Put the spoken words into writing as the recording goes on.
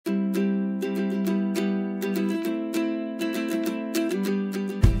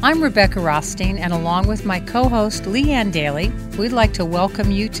I'm Rebecca Rothstein, and along with my co-host Leanne Daly, we'd like to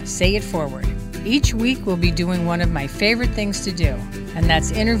welcome you to Say It Forward. Each week we'll be doing one of my favorite things to do, and that's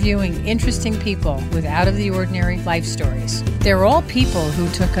interviewing interesting people with out-of-the-ordinary life stories. They're all people who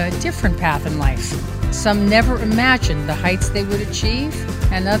took a different path in life. Some never imagined the heights they would achieve,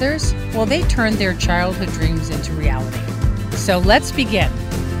 and others, well, they turned their childhood dreams into reality. So let's begin.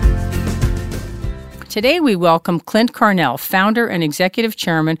 Today we welcome Clint Carnell, founder and executive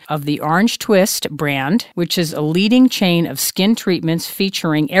chairman of the Orange Twist brand, which is a leading chain of skin treatments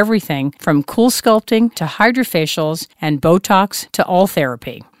featuring everything from cool sculpting to hydrofacials and Botox to all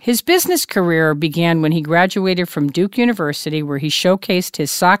therapy. His business career began when he graduated from Duke University, where he showcased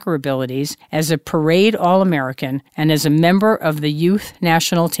his soccer abilities as a parade All-American and as a member of the youth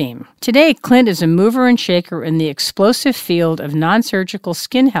national team. Today, Clint is a mover and shaker in the explosive field of non-surgical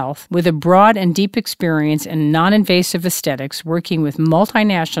skin health with a broad and deep experience in non-invasive aesthetics, working with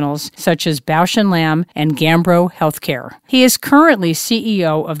multinationals such as Bausch & Lomb and Gambro Healthcare. He is currently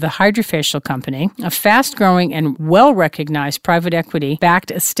CEO of the Hydrofacial Company, a fast-growing and well-recognized private equity-backed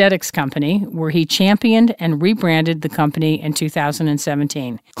aesthetics company where he championed and rebranded the company in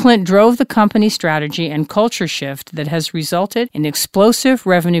 2017. Clint drove the company's strategy and culture shift that has resulted in explosive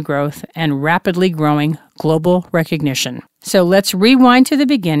revenue growth and rapidly growing global recognition. So let's rewind to the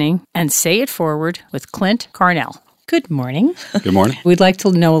beginning and say it forward with Clint Carnell. Good morning. Good morning. We'd like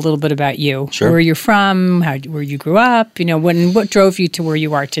to know a little bit about you. Sure. Where you're from, where you grew up, what drove you to where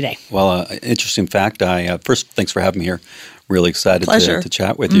you are today? Well, interesting fact. First, thanks for having me here. Really excited to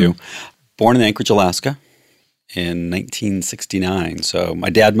chat with you. Born in Anchorage, Alaska in 1969. So my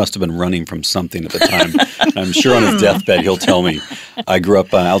dad must have been running from something at the time. I'm sure on his deathbed he'll tell me. I grew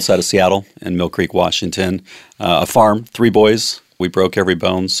up outside of Seattle in Mill Creek, Washington. A farm, 3 boys. We broke every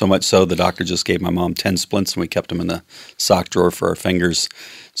bone, so much so the doctor just gave my mom 10 splints and we kept them in the sock drawer for our fingers.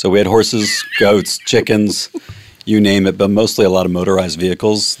 So we had horses, goats, chickens, you name it, but mostly a lot of motorized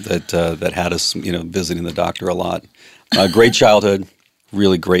vehicles that had us, visiting the doctor a lot. Great childhood,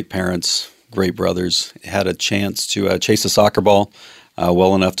 really great parents, great brothers. Had a chance to chase a soccer ball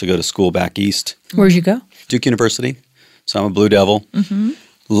well enough to go to school back east. Where'd you go? Duke University. So I'm a Blue Devil. Mm-hmm.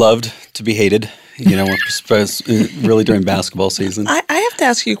 Loved to be hated, really during basketball season. I have to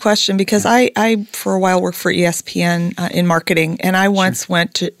ask you a question because I for a while worked for ESPN in marketing, and I once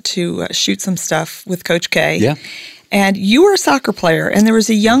went to shoot some stuff with Coach K. Yeah. And you were a soccer player, and there was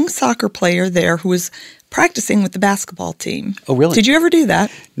a young soccer player there who was practicing with the basketball team. Oh, really? Did you ever do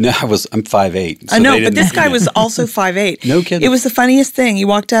that? No, I'm 5'8". So I know, but this guy was also 5'8". No kidding. It was the funniest thing. He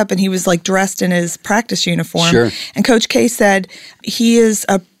walked up and he was like dressed in his practice uniform. Sure. And Coach K said he is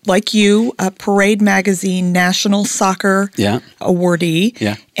like you, a Parade Magazine National Soccer awardee.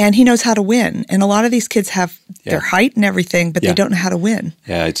 Yeah. And he knows how to win. And a lot of these kids have their height and everything, but they don't know how to win.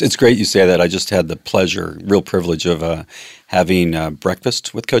 Yeah, it's great you say that. I just had the real privilege of having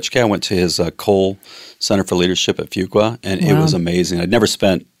breakfast with Coach K. I went to his Cole Center for Leadership at Fuqua, and It was amazing. I'd never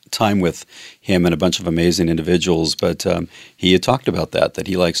spent time with him and a bunch of amazing individuals, but he had talked about that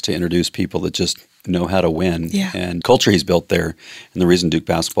he likes to introduce people that just know how to win. Yeah. And culture he's built there, and the reason Duke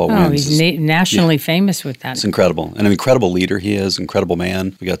basketball wins. He's nationally famous with that. It's incredible. And an incredible leader he is, incredible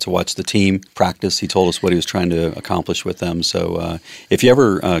man. We got to watch the team practice. He told us what he was trying to accomplish with them. So if you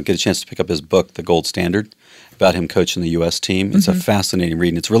ever get a chance to pick up his book, The Gold Standard, about him coaching the U.S. team, it's a fascinating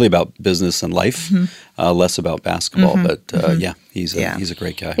read. It's really about business and life, less about basketball. But he's a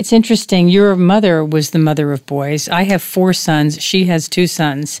great guy. It's interesting. Your mother was the mother of boys. I have 4 sons. She has 2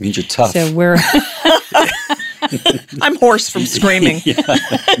 sons. Means you're tough. So we're... I'm hoarse from screaming.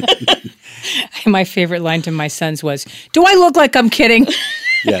 My favorite line to my sons was, "Do I look like I'm kidding?"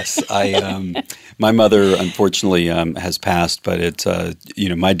 Yes, my mother unfortunately has passed, but it's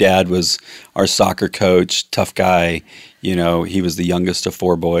my dad was our soccer coach, tough guy. He was the youngest of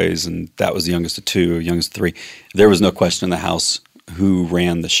 4 boys, and that was the youngest of 2, youngest of 3. There was no question in the house who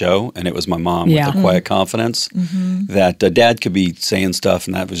ran the show, and it was my mom with the quiet confidence that Dad could be saying stuff,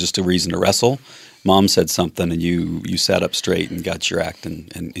 and that was just a reason to wrestle. Mom said something, and you sat up straight and got your act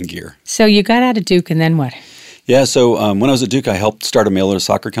in gear. So you got out of Duke, and then what? Yeah, so when I was at Duke, I helped start a mail-order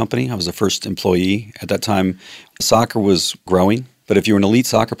soccer company. I was the first employee. At that time, soccer was growing, but if you were an elite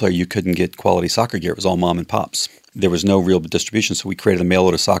soccer player, you couldn't get quality soccer gear. It was all mom and pops. There was no real distribution, so we created a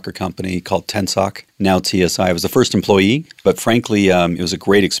mail-order soccer company called Tensoc. now TSI. I was the first employee, but frankly, it was a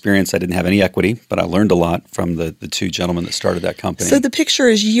great experience. I didn't have any equity, but I learned a lot from the two gentlemen that started that company. So the picture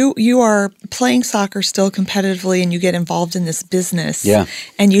is you are playing soccer still competitively, and you get involved in this business. Yeah.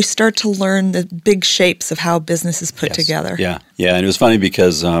 And you start to learn the big shapes of how business is put together. Yeah. Yeah. And it was funny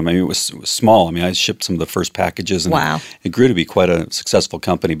because, it was small. I mean, I shipped some of the first packages, and it grew to be quite a successful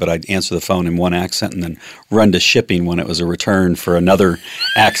company, but I'd answer the phone in one accent and then run to shipping when it was a return for another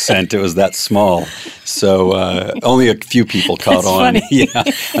accent. It was that small. So only a few people caught on. Funny. Yeah.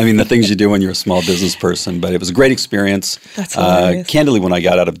 I mean, the things you do when you're a small business person, but it was a great experience. That's hilarious. Candidly, when I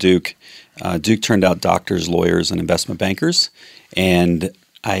got out of Duke, Duke turned out doctors, lawyers, and investment bankers, and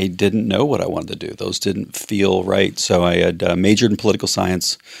I didn't know what I wanted to do. Those didn't feel right. So I had majored in political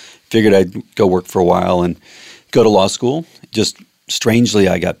science, figured I'd go work for a while and go to law school. Just strangely,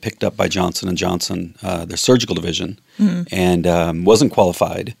 I got picked up by Johnson & Johnson, their surgical division, and wasn't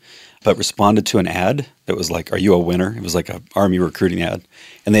qualified, but responded to an ad that was like, "Are you a winner?" It was like an Army recruiting ad.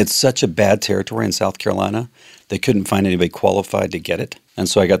 And they had such a bad territory in South Carolina, they couldn't find anybody qualified to get it. And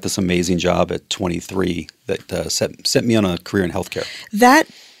so I got this amazing job at 23 that set me on a career in healthcare. That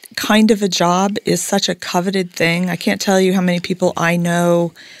kind of a job is such a coveted thing. I can't tell you how many people I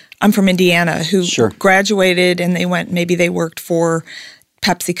know. I'm from Indiana who graduated and maybe they worked for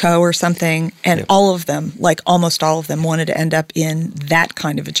PepsiCo or something, and all of them, like almost all of them, wanted to end up in that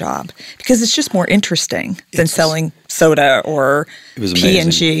kind of a job because it's just more interesting than selling soda or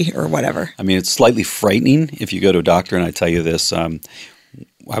P&G or whatever. I mean, it's slightly frightening if you go to a doctor, and I tell you this, I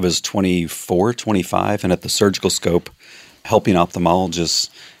was 24, 25, and at the surgical scope, helping ophthalmologists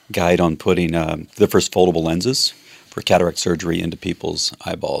guide on putting the first foldable lenses for cataract surgery into people's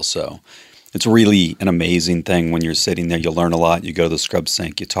eyeballs. So it's really an amazing thing when you're sitting there. You learn a lot. You go to the scrub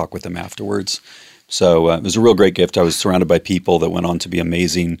sink. You talk with them afterwards. So it was a real great gift. I was surrounded by people that went on to be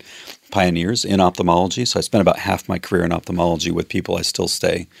amazing pioneers in ophthalmology. So I spent about half my career in ophthalmology with people I still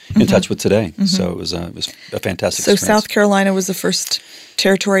stay in touch with today. So it was a fantastic experience. So South Carolina was the first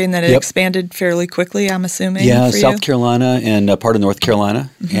territory, and then it expanded fairly quickly, I'm assuming, Yeah, for South you? Carolina and part of North Carolina.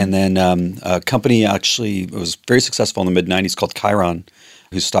 And then a company actually was very successful in the mid-'90s called Chiron,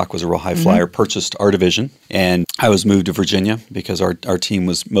 whose stock was a real high flyer, purchased our division. And I was moved to Virginia because our team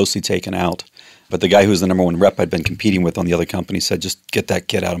was mostly taken out. But the guy who was the number one rep I'd been competing with on the other company said, "Just get that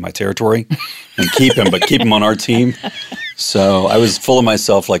kid out of my territory and keep him, but keep him on our team." So I was full of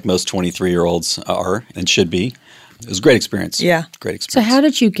myself like most 23-year-olds are and should be. It was a great experience. Yeah. Great experience. So how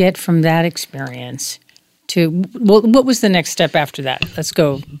did you get from that experience to, what was the next step after that? Let's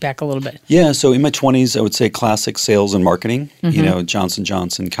go back a little bit. Yeah, so in my 20s, I would say classic sales and marketing, Johnson &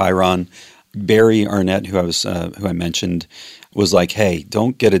 Johnson, Chiron. Barry Arnett, who I mentioned, was like, "Hey,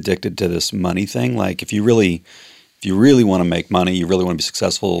 don't get addicted to this money thing. Like, if you really want to make money, you really want to be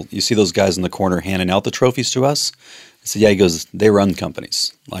successful, you see those guys in the corner handing out the trophies to us?" I said, "Yeah." He goes, "They run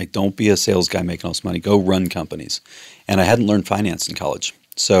companies. Like, don't be a sales guy making all this money. Go run companies." And I hadn't learned finance in college.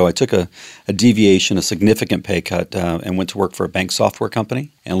 So I took a deviation, a significant pay cut, and went to work for a bank software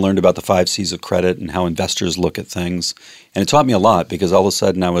company and learned about the 5 C's of credit and how investors look at things. And it taught me a lot because all of a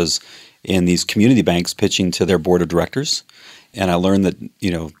sudden I was in these community banks pitching to their board of directors. And I learned that,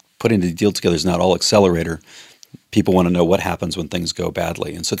 putting a deal together is not all accelerator. People want to know what happens when things go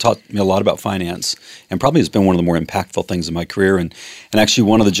badly. And so it taught me a lot about finance, and probably has been one of the more impactful things in my career. And actually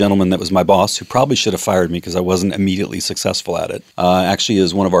one of the gentlemen that was my boss, who probably should have fired me because I wasn't immediately successful at it, actually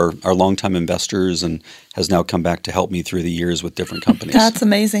is one of our longtime investors and has now come back to help me through the years with different companies. That's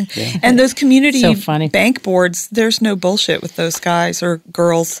amazing. Yeah. And those community funny. bank boards, there's no bullshit with those guys or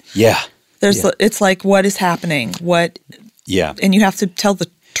girls. Yeah. It's like, what is happening? And you have to tell the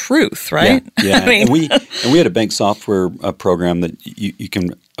truth, right? Yeah. I mean, and we had a bank software program that you can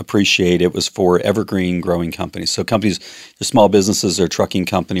appreciate. It was for evergreen growing companies. So companies, the small businesses, or trucking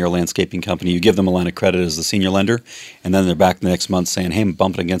company or landscaping company, you give them a line of credit as the senior lender, and then they're back the next month saying, "Hey, I'm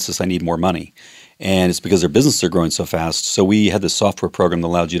bumping against this. I need more money." And it's because their businesses are growing so fast. So we had this software program that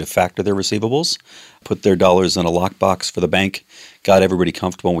allowed you to factor their receivables, put their dollars in a lockbox for the bank, got everybody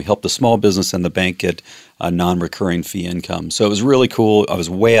comfortable, and we helped the small business and the bank get a non-recurring fee income. So it was really cool. I was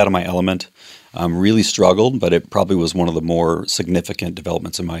way out of my element, really struggled, but it probably was one of the more significant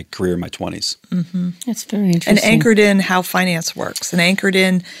developments in my career in my 20s. Mm-hmm. That's very interesting. And anchored in how finance works, and anchored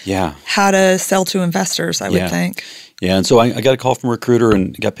in how to sell to investors, I would think. Yeah, and so I got a call from a recruiter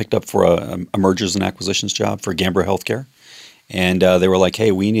and got picked up for a mergers and acquisitions job for Gambra Healthcare. And they were like,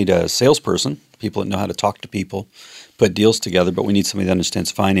 "Hey, we need a salesperson, people that know how to talk to people, put deals together, but we need somebody that understands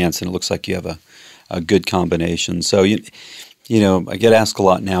finance, and it looks like you have a good combination." So, I get asked a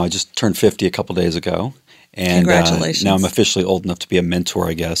lot now. I just turned 50 a couple days ago, And congratulations. Now I'm officially old enough to be a mentor,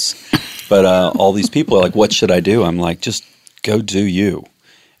 I guess. But all these people are like, what should I do? I'm like, just go do you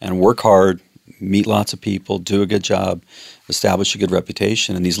and work hard, meet lots of people, do a good job, establish a good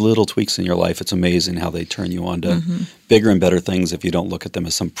reputation. And these little tweaks in your life, it's amazing how they turn you on to bigger and better things if you don't look at them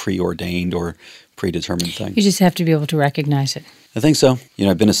as some preordained or predetermined thing. You just have to be able to recognize it. I think so.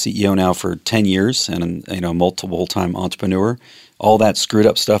 I've been a CEO now for 10 years and, multiple-time entrepreneur. All that screwed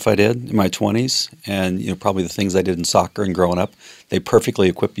up stuff I did in my 20s and, probably the things I did in soccer and growing up, they perfectly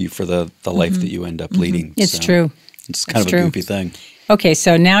equip you for the life that you end up leading. It's true. It's kind of a goofy thing. Okay,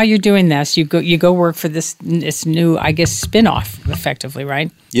 so now you're doing this. You go work for this new, I guess, spin-off, effectively,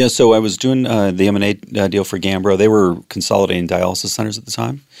 right? Yeah, so I was doing the M&A deal for Gambro. They were consolidating dialysis centers at the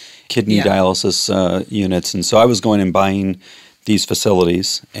time, kidney dialysis units. And so I was going and buying these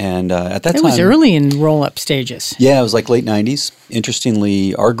facilities. And at that time— It was early in roll-up stages. Yeah, it was like late 90s.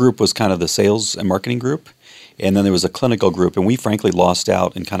 Interestingly, our group was kind of the sales and marketing group. And then there was a clinical group. And we frankly lost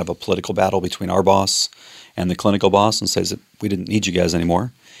out in kind of a political battle between our boss and the clinical boss and says that we didn't need you guys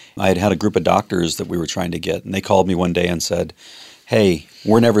anymore. I had a group of doctors that we were trying to get, and they called me one day and said, hey,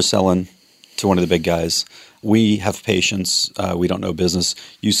 we're never selling to one of the big guys. We have patients. We don't know business.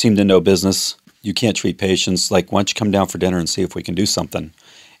 You seem to know business. You can't treat patients. Like, why don't you come down for dinner and see if we can do something?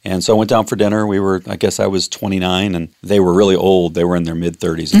 And so I went down for dinner. I was 29, and they were really old. They were in their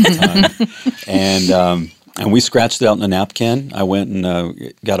mid-30s at the time. And we scratched it out in a napkin. I went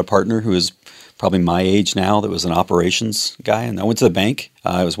and got a partner who was probably my age now that was an operations guy. And I went to the bank.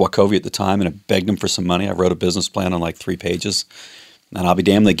 I was Wachovia at the time, and I begged them for some money. I wrote a business plan on like 3 pages. And I'll be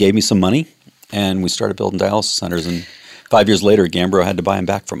damned, they gave me some money, and we started building dialysis centers. And 5 years later, Gambro had to buy them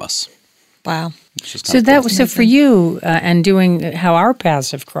back from us. Wow. So for you and doing how our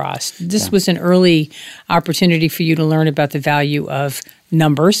paths have crossed, this was an early opportunity for you to learn about the value of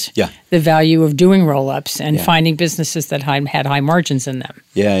numbers, the value of doing roll-ups and finding businesses that had high margins in them.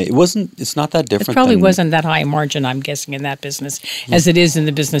 Yeah, it's not that different. It probably wasn't that high margin, I'm guessing, in that business as it is in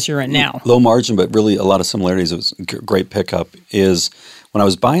the business you're in now. Low margin, but really a lot of similarities. It was a great pickup is when I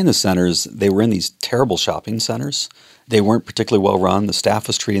was buying the centers, they were in these terrible shopping centers. They weren't particularly well run. The staff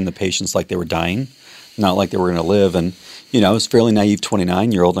was treating the patients like they were dying, not like they were going to live. And, I was a fairly naive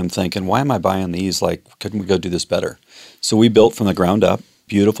 29-year-old. I'm thinking, why am I buying these? Like, couldn't we go do this better? So we built from the ground up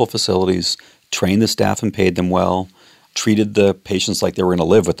beautiful facilities, trained the staff and paid them well, treated the patients like they were going to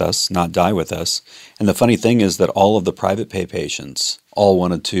live with us, not die with us. And the funny thing is that all of the private pay patients all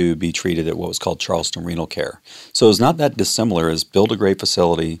wanted to be treated at what was called Charleston Renal Care. So it's not that dissimilar as build a great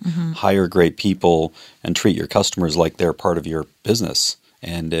facility, hire great people, and treat your customers like they're part of your business.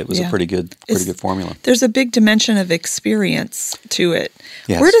 And it was a pretty good formula. There's a big dimension of experience to it.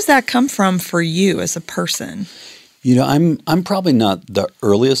 Yes. Where does that come from for you as a person? I'm probably not the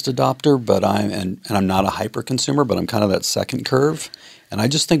earliest adopter, but I'm not a hyper consumer, but I'm kind of that second curve. And I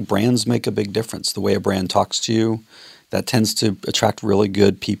just think brands make a big difference. The way a brand talks to you, that tends to attract really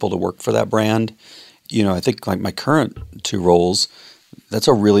good people to work for that brand. I think like my current 2 roles, that's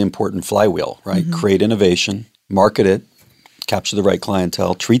a really important flywheel, right? Create innovation, market it, capture the right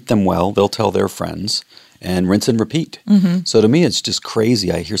clientele, treat them well, they'll tell their friends, and rinse and repeat. So to me, it's just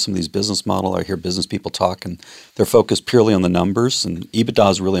crazy. I hear some of these business models, I hear business people talk, and they're focused purely on the numbers, and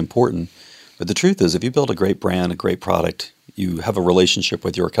EBITDA is really important. But the truth is, if you build a great brand, a great product, you have a relationship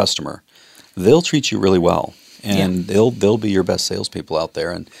with your customer, they'll treat you really well. And they'll be your best salespeople out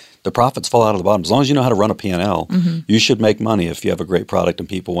there. And the profits fall out of the bottom. As long as you know how to run a P&L, you should make money if you have a great product and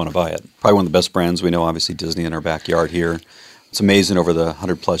people want to buy it. Probably one of the best brands we know, obviously Disney in our backyard here. It's amazing over the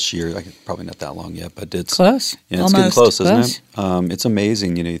 100-plus years. Probably not that long yet, but it's close. Yeah, it's getting close, isn't it? It's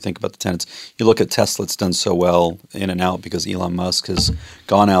amazing. You think about the tenants. You look at Tesla; it's done so well in and out because Elon Musk has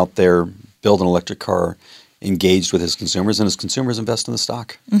gone out there, built an electric car, engaged with his consumers, and his consumers invest in the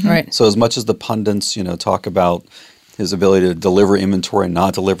stock. Right. So as much as the pundits, talk about his ability to deliver inventory,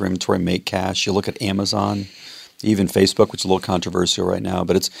 not deliver inventory, make cash, you look at Amazon, even Facebook, which is a little controversial right now,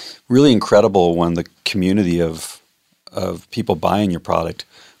 but it's really incredible when the community of people buying your product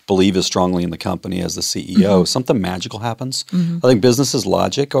believe as strongly in the company as the CEO. Something magical happens. I think business is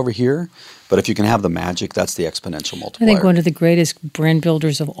logic over here, but if you can have the magic, that's the exponential multiplier. I think one of the greatest brand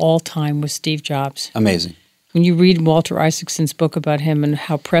builders of all time was Steve Jobs. Amazing. When you read Walter Isaacson's book about him and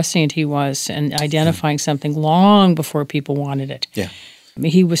how prescient he was and identifying something long before people wanted it. Yeah.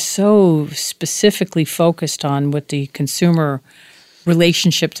 He was so specifically focused on what the consumer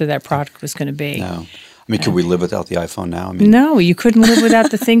relationship to that product was going to be. No. I mean, could we live without the iPhone now? I mean, no, you couldn't live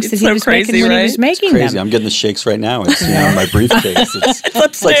without the things that he was making when he was making it's crazy. them. I'm getting the shakes right now. It's in my briefcase.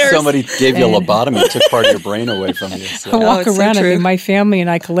 It's like somebody gave you a lobotomy, took part of your brain away from you. So. I walk around. I mean, my family and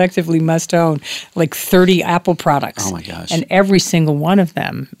I collectively must own like 30 Apple products. Oh my gosh! And every single one of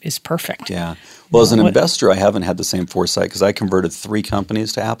them is perfect. Yeah. Well, as an investor, I haven't had the same foresight because I converted 3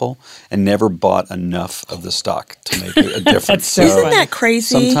 companies to Apple and never bought enough of the stock to make a difference. Isn't that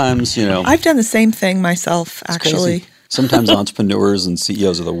crazy? Sometimes, I've done the same thing myself, actually. Crazy. Sometimes entrepreneurs and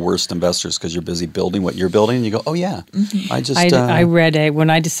CEOs are the worst investors because you're busy building what you're building, and you go, "Oh yeah, I read when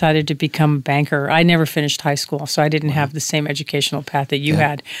I decided to become a banker. I never finished high school, so I didn't have the same educational path that you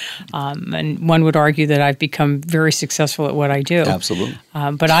had. And one would argue that I've become very successful at what I do. Absolutely.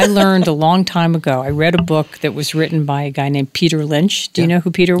 But I learned a long time ago. I read a book that was written by a guy named Peter Lynch. Do you know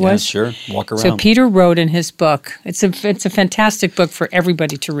who Peter was? Yeah, sure. Walk around. So Peter wrote in his book. It's a fantastic book for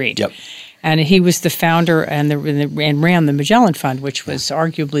everybody to read. Yep. And he was the founder and ran the Magellan Fund, which was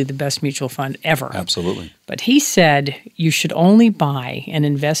arguably the best mutual fund ever. Absolutely. But he said you should only buy and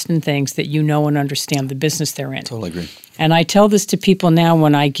invest in things that you know and understand the business they're in. Totally agree. And I tell this to people now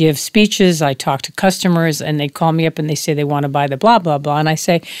when I give speeches, I talk to customers, and they call me up and they say they want to buy the blah, blah, blah. And I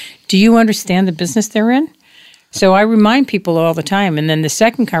say, do you understand the business they're in? So I remind people all the time. And then the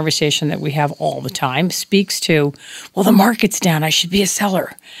second conversation that we have all the time speaks to, well, the market's down. I should be a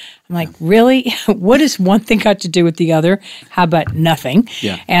seller. I'm like, really? What does one thing got to do with the other? How about nothing?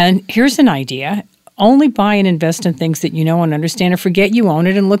 Yeah. And here's an idea. Only buy and invest in things that you know and understand, or forget you own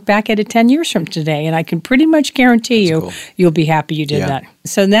it and look back at it 10 years from today. And I can pretty much guarantee you'll be happy you did that.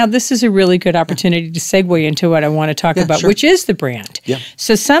 So now this is a really good opportunity to segue into what I want to talk about, which is the brand. Yeah.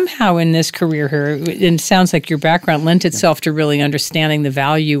 So somehow in this career here, it sounds like your background lent itself to really understanding the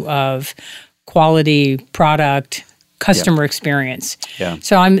value of quality product, customer experience. Yeah.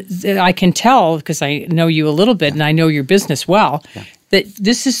 So I can tell, because I know you a little bit and I know your business well, that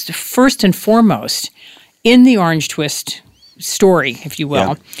this is first and foremost in the Orange Twist story, if you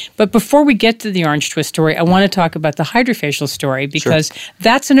will. Yeah. But before we get to the Orange Twist story, I want to talk about the Hydrofacial story because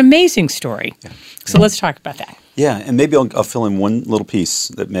that's an amazing story. Yeah. So let's talk about that. Yeah, and maybe I'll fill in one little piece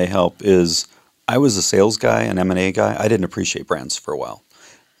that may help is I was a sales guy, an M&A guy. I didn't appreciate brands for a while.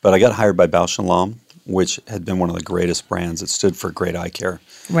 But I got hired by Bausch & Lomb, which had been one of the greatest brands. It stood for great eye care.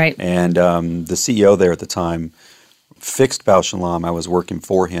 Right. And the CEO there at the time fixed Bausch & Lomb. I was working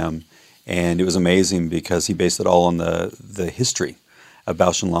for him, and it was amazing because he based it all on the history of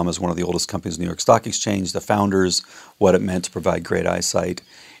Bausch & Lomb as one of the oldest companies in the New York Stock Exchange, the founders, what it meant to provide great eyesight,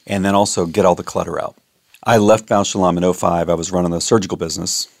 and then also get all the clutter out. I left Bausch & Lomb in 2005. I was running the surgical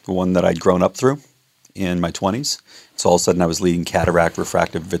business, the one that I'd grown up through in my 20s. So all of a sudden I was leading cataract,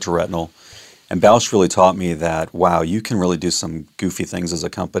 refractive, vitreoretinal. And Bausch really taught me that, wow, you can really do some goofy things as a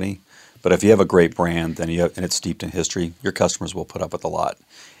company, but if you have a great brand and it's steeped in history, your customers will put up with a lot.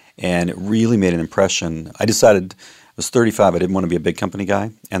 And it really made an impression. I decided, I was 35, I didn't want to be a big company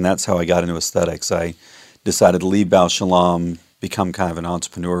guy, and that's how I got into aesthetics. I decided to leave Bausch & Lomb, become kind of an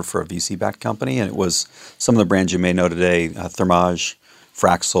entrepreneur for a VC-backed company, and it was some of the brands you may know today, Thermage,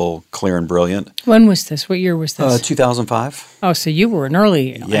 Fraxel, Clear and Brilliant. When was this? What year was this? 2005. Oh, so you were an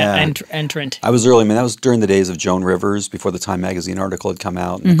early entrant. I was early. I mean, that was during the days of Joan Rivers, before the Time Magazine article had come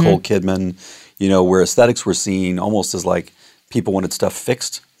out, and Nicole Kidman, where aesthetics were seen almost as like people wanted stuff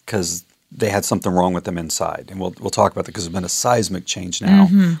fixed because they had something wrong with them inside. And we'll talk about that because there's been a seismic change now,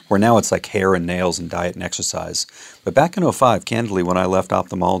 where now it's like hair and nails and diet and exercise. But back in 2005, candidly, when I left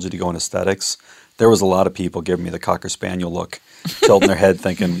ophthalmology to go in aesthetics, there was a lot of people giving me the Cocker Spaniel look, tilting their head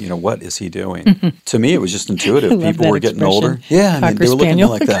thinking, what is he doing? To me, it was just intuitive. People were getting older. Yeah, I mean, they were looking at me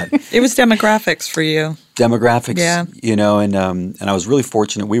like that. It was demographics for you. Demographics, and I was really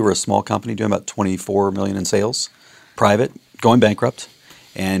fortunate. We were a small company doing about $24 million in sales, private, going bankrupt.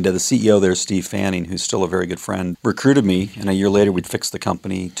 And the CEO there, Steve Fanning, who's still a very good friend, recruited me. And a year later, we'd fixed the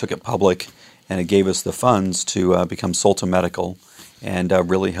company, took it public, and it gave us the funds to become Solta Medical and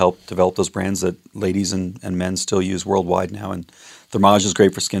really help develop those brands that ladies and men still use worldwide now. And Thermage is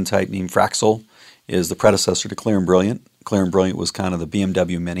great for skin tightening. Fraxel is the predecessor to Clear and Brilliant. Clear and Brilliant was kind of the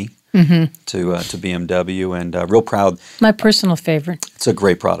BMW Mini to BMW, and real proud. My personal favorite. It's a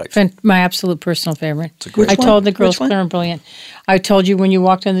great product. My absolute personal favorite. It's a great I told the girls Clear and Brilliant. I told you when you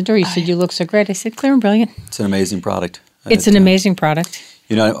walked in the door, you said you look so great. I said Clear and Brilliant. It's an amazing product. It's an amazing product.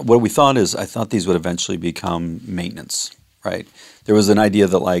 What we thought is, I thought these would eventually become maintenance, right? There was an idea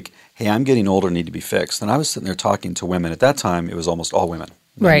that like, hey, I'm getting older, need to be fixed. And I was sitting there talking to women. At that time, it was almost all women,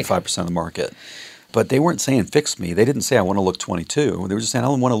 95% of the market. But they weren't saying fix me. They didn't say I want to look 22. They were just saying I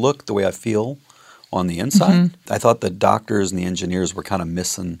don't want to look the way I feel on the inside. I thought the doctors and the engineers were kind of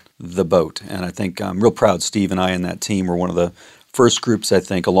missing the boat. And I think I'm real proud Steve and I and that team were one of the first groups, I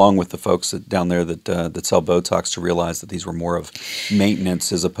think, along with the folks down there that sell Botox, to realize that these were more of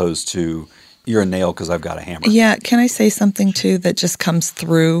maintenance as opposed to you're a nail because I've got a hammer. Yeah. Can I say something, too, that just comes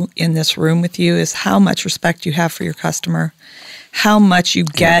through in this room with you is how much respect you have for your customer, how much you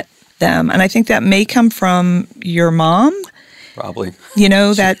get them. And I think that may come from your mom. Probably. You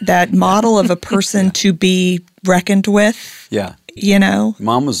know, that model of a person to be reckoned with. Yeah. You know?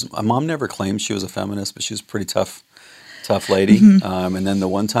 Mom never claimed she was a feminist, but she was a pretty tough lady. And then the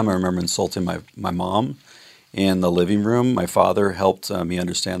one time I remember insulting my mom in the living room, my father helped me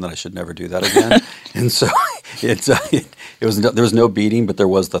understand that I should never do that again. And so there was no beating, but there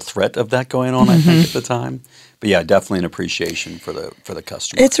was the threat of that going on, I think, at the time. But yeah, definitely an appreciation for the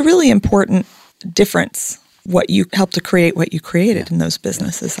customer. It's a really important difference, what you helped to create, what you created in those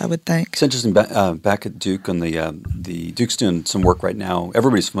businesses, I would think. It's interesting, back at Duke, on the Duke's doing some work right now.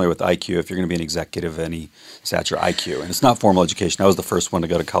 Everybody's familiar with IQ. If you're going to be an executive of any stature, IQ. And it's not formal education. I was the first one to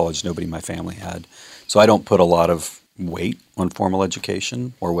go to college. Nobody in my family had. So I don't put a lot of weight on formal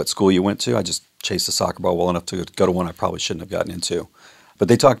education or what school you went to. I just chased the soccer ball well enough to go to one I probably shouldn't have gotten into. But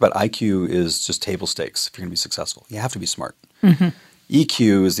they talk about IQ is just table stakes if you're going to be successful. You have to be smart.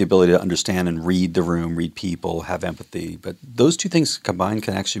 EQ is the ability to understand and read the room, read people, have empathy. But those two things combined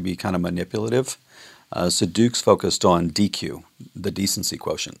can actually be kind of manipulative. So Duke's focused on DQ, the decency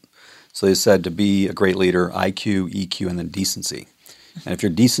quotient. So they said to be a great leader, IQ, EQ, and then decency. And if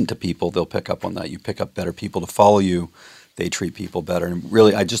you're decent to people, they'll pick up on that. You pick up better people to follow you. They treat people better. And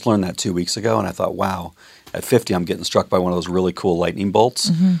really, I just learned that 2 weeks ago, and I thought, wow, at 50, I'm getting struck by one of those really cool lightning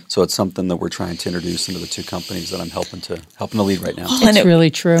bolts. So it's something that we're trying to introduce into the two companies that I'm helping to lead right now. It's really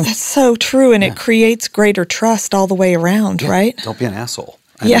true. That's so true, and it creates greater trust all the way around, right? Don't be an asshole.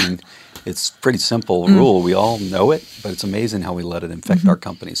 I mean, it's pretty simple rule. We all know it, but it's amazing how we let it infect our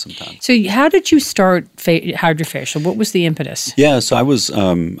companies sometimes. So how did you start HydraFacial? What was the impetus? Yeah, so I was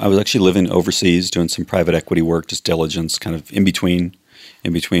actually living overseas doing some private equity work, just diligence, kind of in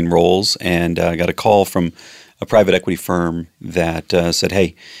between roles, and I got a call from a private equity firm that said,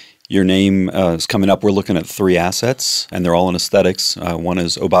 "Hey, your name is coming up. We're looking at 3 assets, and they're all in aesthetics. One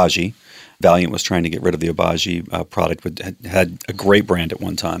is Obagi. Valiant was trying to get rid of the Obagi product, but had a great brand at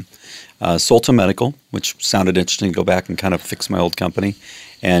one time. Solta Medical, which sounded interesting to go back and kind of fix my old company,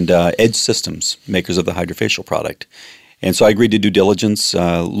 and Edge Systems, makers of the HydraFacial product. And so I agreed to due diligence,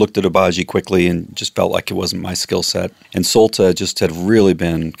 looked at Obagi quickly, and just felt like it wasn't my skill set. And Solta just had really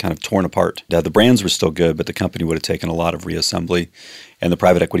been kind of torn apart. The brands were still good, but the company would have taken a lot of reassembly. And the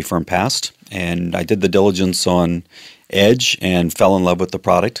private equity firm passed. And I did the diligence on Edge and fell in love with the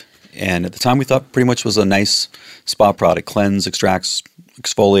product. And at the time, we thought pretty much was a nice spa product. Cleanse, extracts,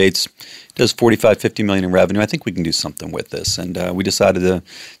 exfoliates, does $45-50 million in revenue. I think we can do something with this. And we decided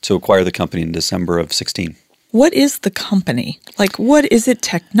to acquire the company in December of 2016. What is the company? Like, what is it?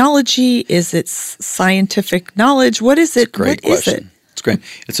 Technology? Is it scientific knowledge? What is it? Great what question. Is it? It's great.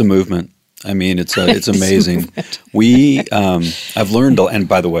 It's a movement. I mean, it's amazing. I've learned, and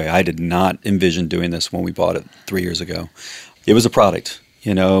by the way, I did not envision doing this when we bought it 3 years ago. It was a product.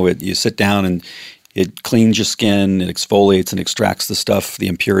 You know, you sit down and it cleans your skin, it exfoliates and extracts the stuff, the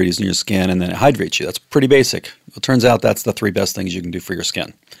impurities in your skin, and then it hydrates you. That's pretty basic. It turns out that's the 3 best things you can do for your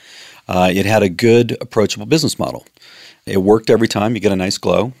skin. It had a good, approachable business model. It worked every time. You get a nice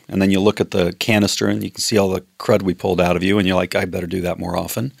glow. And then you look at the canister and you can see all the crud we pulled out of you. And you're like, I better do that more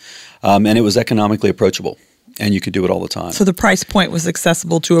often. And it was economically approachable. And you could do it all the time. So the price point was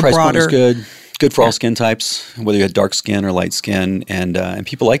accessible to a broader... Price point was good. Good for all skin types, whether you had dark skin or light skin. And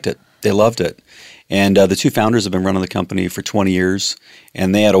people liked it. They loved it. And the 2 founders have been running the company for 20 years.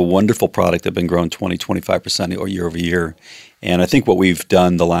 And they had a wonderful product that had been growing 20-25% year over year. And I think what we've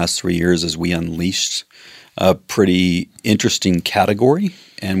done the last 3 years is we unleashed a pretty interesting category,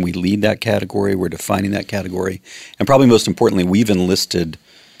 and we lead that category. We're defining that category. And probably most importantly, we've enlisted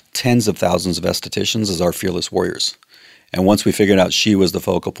tens of thousands of estheticians as our fearless warriors. And once we figured out she was the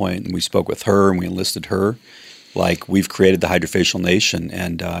focal point, and we spoke with her and we enlisted her, like we've created the HydraFacial Nation,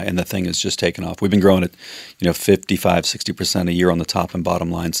 and the thing has just taken off. We've been growing at 55-60% a year on the top and bottom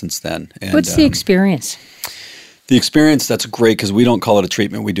line since then. And, what's the experience? The experience, that's great because we don't call it a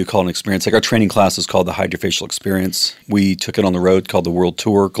treatment. We do call it an experience. Like our training class is called the HydraFacial Experience. We took it on the road, called the World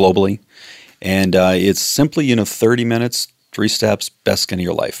Tour globally. And it's simply, 30 minutes, 3 steps, best skin of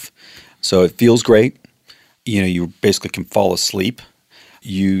your life. So it feels great. You basically can fall asleep.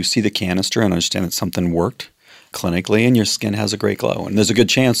 You see the canister and understand that something worked clinically, and your skin has a great glow. And there's a good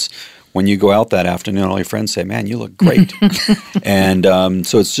chance when you go out that afternoon, all your friends say, man, you look great. And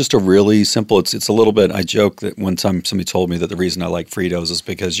so it's just a really simple, it's a little bit, I joke that one time somebody told me that the reason I like Fritos is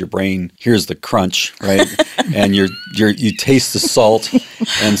because your brain hears the crunch, right? And you taste the salt.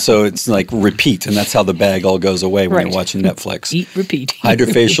 And so it's like repeat. And that's how the bag all goes away when you're watching Netflix. Eat, repeat.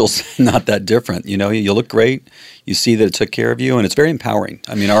 Hydrofacial's not that different. You know, you look great. You see that it took care of you, and it's very empowering.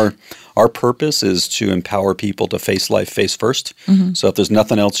 I mean, our purpose is to empower people to face life face first. Mm-hmm. So if there's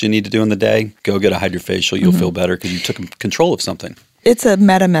nothing else you need to do in the day, go get a hydrofacial. You'll feel better because you took control of something. It's a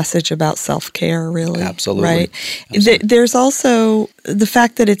meta message about self-care, really. Absolutely. Right? Absolutely. There's also the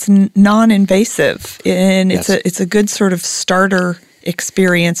fact that it's non-invasive, and it's a good sort of starter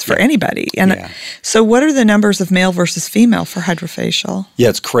experience for anybody. And so what are the numbers of male versus female for hydrofacial? Yeah,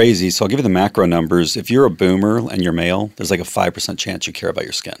 it's crazy. So I'll give you the macro numbers. If you're a boomer and you're male, there's like a 5% chance you care about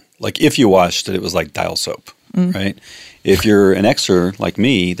your skin. Like if you washed it, it was like dial soap, right? If you're an Xer like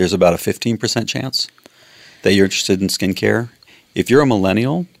me, there's about a 15% chance that you're interested in skincare. If you're a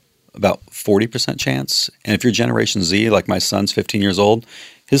millennial, about 40% chance. And if you're Generation Z, like my son's 15 years old,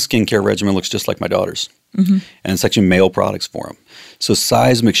 his skincare regimen looks just like my daughter's. Mm-hmm. And it's actually male products for him. So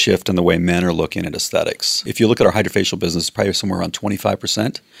seismic shift in the way men are looking at aesthetics. If you look at our hydrofacial business, it's probably somewhere around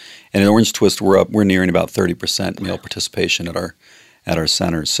 25%. And in Orange Twist, we're nearing about 30% male participation at our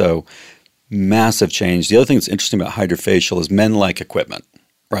centers. So massive change. The other thing that's interesting about hydrofacial is men like equipment,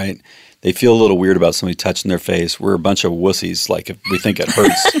 right? They feel a little weird about somebody touching their face. We're a bunch of wussies. Like if we think it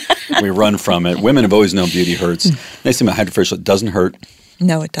hurts, we run from it. Women have always known beauty hurts. Nice thing about hydrofacial, it doesn't hurt.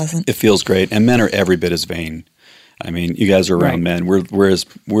 No, it doesn't. It feels great. And men are every bit as vain. I mean, you guys are around men.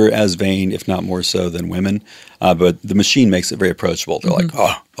 We're as vain, if not more so, than women. But the machine makes it very approachable. They're like,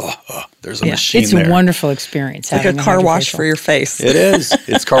 there's a machine there. It's a wonderful experience. It's like a car wash for your face. It is.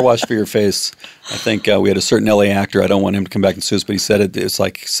 It's car wash for your face. I think we had a certain LA actor. I don't want him to come back and sue us, but he said it's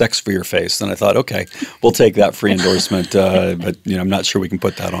like sex for your face. And I thought, okay, we'll take that free endorsement. But I'm not sure we can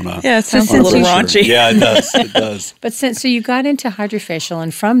put that on a it sounds a little raunchy. Yeah, it does. It does. But so you got into hydrofacial,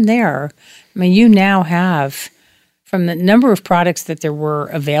 and from there, I mean, you now have, from the number of products that there were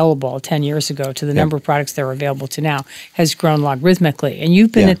available 10 years ago to the number of products that are available to now, has grown logarithmically. And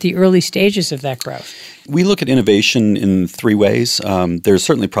you've been at the early stages of that growth. We look at innovation in three ways. There's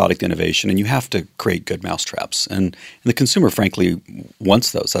certainly product innovation, and you have to create good mousetraps. And the consumer, frankly,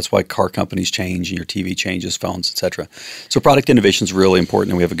 wants those. That's why car companies change, and your TV changes, phones, et cetera. So product innovation is really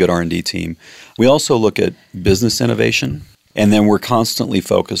important, and we have a good R&D team. We also look at business innovation. And then we're constantly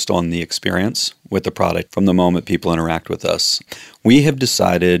focused on the experience with the product from the moment people interact with us. We have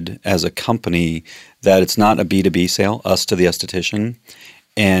decided as a company that it's not a B2B sale, us to the esthetician,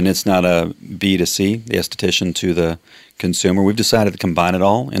 and it's not a B2C, the esthetician to the consumer. We've decided to combine it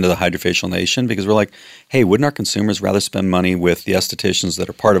all into the Hydrofacial Nation because we're like, hey, wouldn't our consumers rather spend money with the estheticians that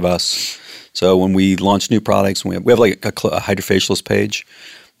are part of us? So when we launch new products, we have like a hydrofacialist page.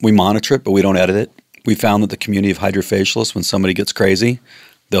 We monitor it, but we don't edit it. We found that the community of hydrofacialists, when somebody gets crazy,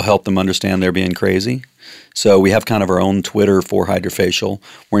 they'll help them understand they're being crazy. So we have kind of our own Twitter for hydrofacial.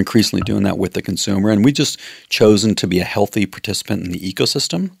 We're increasingly doing that with the consumer. And we just chosen to be a healthy participant in the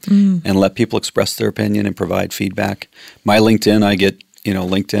ecosystem and let people express their opinion and provide feedback. My LinkedIn, I get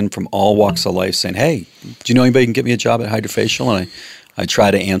LinkedIn from all walks of life saying, hey, do you know anybody who can get me a job at hydrofacial? And I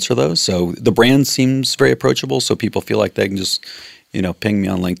try to answer those. So the brand seems very approachable, so people feel like they can just ping me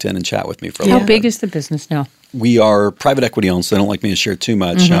on LinkedIn and chat with me for a little bit. How big is the business now? We are private equity owned, so they don't like me to share too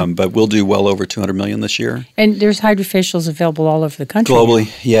much, but we'll do well over $200 million this year. And there's hydrofacials available all over the country. Globally.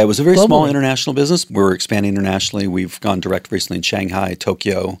 Yeah, it was a very small international business. We're expanding internationally. We've gone direct recently in Shanghai,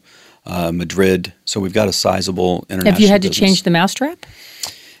 Tokyo, Madrid. So we've got a sizable international business. Have you had to change the mousetrap?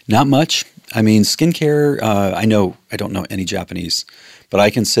 Not much. I mean, skincare, I don't know any Japanese, but I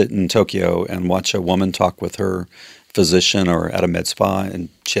can sit in Tokyo and watch a woman talk with her physician or at a med spa, and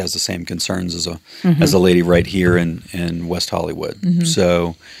she has the same concerns as a lady right here in West Hollywood.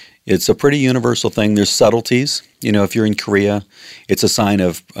 So it's a pretty universal thing. There's subtleties. If you're in Korea, it's a sign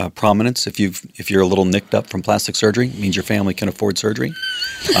of prominence. If you're a little nicked up from plastic surgery, it means your family can afford surgery.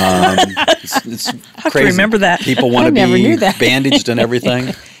 It's I have crazy. to remember that. People want to be bandaged and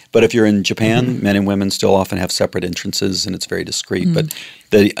everything. But if you're in Japan, men and women still often have separate entrances, and it's very discreet. But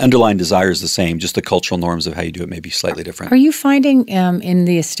the underlying desire is the same, just the cultural norms of how you do it may be slightly different. Are you finding in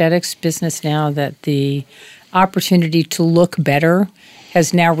the aesthetics business now that the opportunity to look better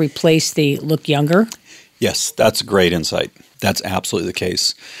has now replaced the look younger? Yes, that's a great insight. That's absolutely the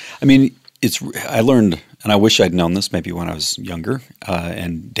case. I mean, I learned, and I wish I'd known this maybe when I was younger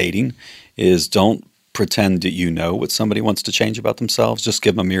and dating, is don't pretend that you know what somebody wants to change about themselves. Just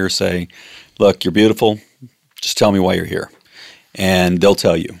give them a mirror, say, look, you're beautiful. Just tell me why you're here. And they'll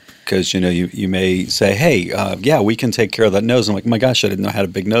tell you. because you may say, hey, we can take care of that nose. I'm like, oh my gosh, I didn't know I had a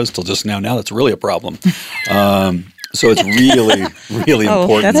big nose till just now. Now that's really a problem. So it's really, really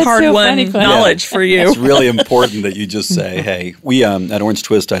important. That's hard-won knowledge for you. It's really important that you just say, hey, we at Orange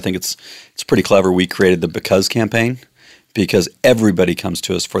Twist, I think it's pretty clever. We created the Because campaign because everybody comes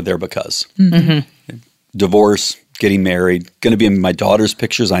to us for their because. Mm-hmm. Divorce, getting married, going to be in my daughter's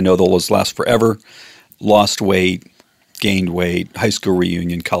pictures. I know those last forever. Lost weight, gained weight, high school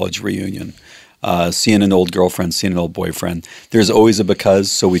reunion, college reunion. Seeing an old girlfriend, seeing an old boyfriend. There's always a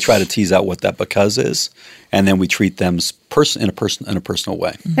because, so we try to tease out what that because is, and then we treat them in a personal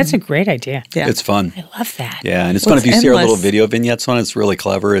way. That's a great idea. Yeah. It's fun. I love that. Yeah, and it's fun if you see our little video vignettes on it. It's really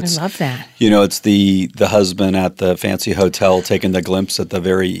clever. I love that. It's the husband at the fancy hotel taking the glimpse at the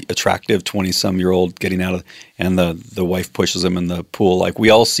very attractive 20-some-year-old getting out of, and the wife pushes him in the pool. Like,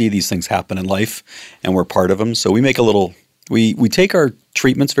 we all see these things happen in life, and we're part of them. So we make a little. We take our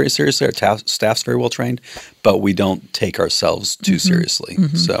treatments very seriously. Our staff's very well trained, but we don't take ourselves too seriously.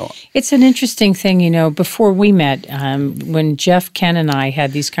 Mm-hmm. So it's an interesting thing, before we met, when Jeff, Ken, and I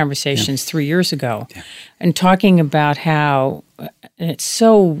had these conversations 3 years ago, and talking about how it's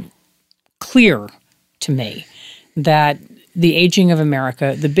so clear to me that the aging of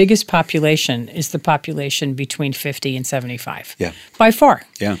America, the biggest population is the population between 50 and 75. Yeah. By far.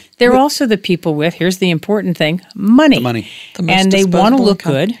 Yeah. They're also the people with, here's the important thing, money. The money. And they want to look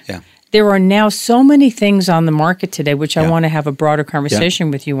good. Yeah. There are now so many things on the market today, which I want to have a broader conversation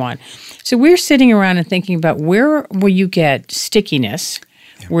with you on. So we're sitting around and thinking about where will you get stickiness,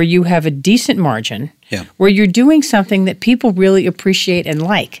 where you have a decent margin, where you're doing something that people really appreciate and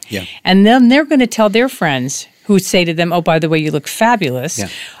like. Yeah. And then they're going to tell their friends who say to them, oh, by the way, you look fabulous.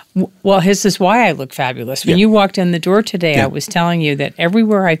 Yeah. Well, this is why I look fabulous. When you walked in the door today, I was telling you that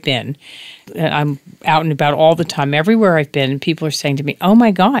everywhere I've been, I'm out and about all the time, everywhere I've been, people are saying to me, oh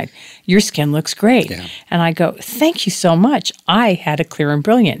my God, your skin looks great. Yeah. And I go, thank you so much. I had a Clear and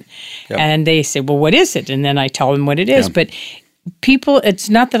Brilliant. Yep. And they say, well, what is it? And then I tell them what it is. But people, it's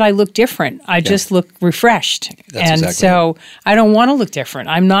not that I look different. I just look refreshed. That's exactly so I don't want to look different.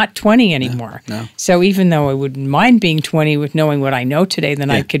 I'm not 20 anymore. No. So even though I wouldn't mind being 20 with knowing what I know today, then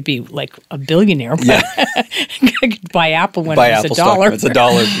I could be like a billionaire. But I could buy Apple when it was $1. It's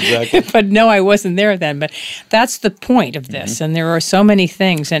 $1, exactly. But no, I wasn't there then. But that's the point of this. Mm-hmm. And there are so many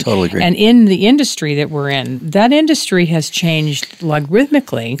things. And, totally agree. And in the industry that we're in, that industry has changed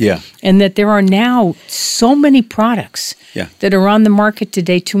logarithmically. Yeah. And that there are now so many products that are on the market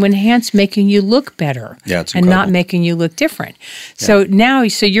today to enhance making you look better and not making you look different. So now,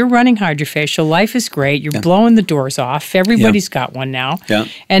 you're running HydraFacial. Life is great. You're blowing the doors off. Everybody's got one now. Yeah.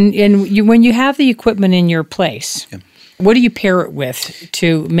 And when you have the equipment in your place, what do you pair it with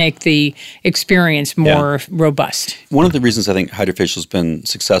to make the experience more robust? One of the reasons I think HydraFacial has been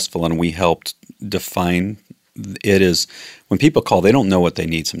successful and we helped define it is when people call, they don't know what they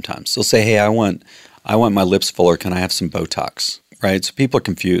need sometimes. They'll say, hey, I want my lips fuller. Can I have some Botox? Right? So people are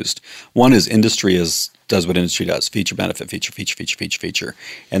confused. One is industry does what industry does. Feature, benefit, feature.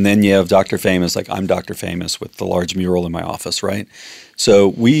 And then you have Dr. Famous, like I'm Dr. Famous with the large mural in my office, right? So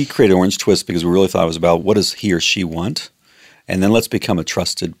we created Orange Twist because we really thought it was about what does he or she want? And then let's become a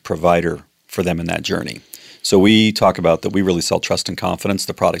trusted provider for them in that journey. So we talk about that we really sell trust and confidence.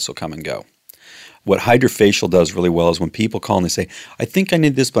 The products will come and go. What HydraFacial does really well is when people call and they say, I think I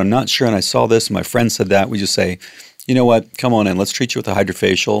need this, but I'm not sure, and I saw this, and my friend said that, we just say, you know what, come on in, let's treat you with a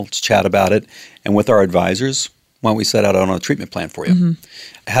HydraFacial, let's chat about it, and with our advisors, why don't we set out on a treatment plan for you? Mm-hmm.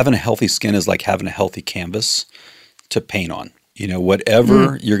 Having a healthy skin is like having a healthy canvas to paint on.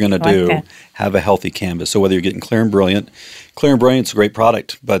 Whatever you're going to do, have a healthy canvas. So whether you're getting Clear and Brilliant's a great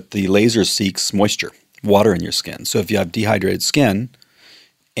product, but the laser seeks moisture, water in your skin. So if you have dehydrated skin,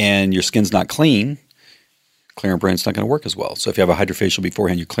 and your skin's not clean, Clear and Brilliant's not going to work as well. So if you have a HydraFacial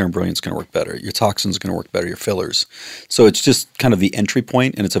beforehand, your Clear and Brilliant's going to work better. Your toxins are going to work better, your fillers. So it's just kind of the entry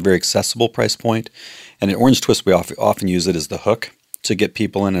point, and it's a very accessible price point. And at Orange Twist, we often use it as the hook to get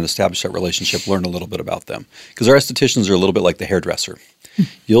people in and establish that relationship, learn a little bit about them. Because our estheticians are a little bit like the hairdresser.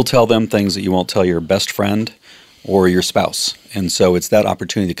 You'll tell them things that you won't tell your best friend or your spouse. And so it's that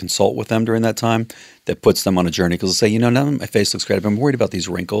opportunity to consult with them during that time that puts them on a journey. Because they'll say, now my face looks great, but I'm worried about these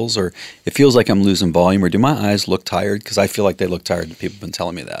wrinkles, or it feels like I'm losing volume, or do my eyes look tired? Because I feel like they look tired, and people have been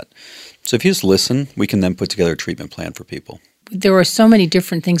telling me that. So if you just listen, we can then put together a treatment plan for people. There are so many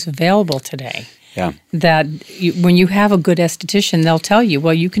different things available today. Yeah. That when you have a good esthetician, they'll tell you,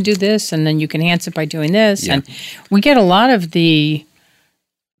 well, you can do this, and then you can enhance it by doing this. Yeah. And we get a lot of the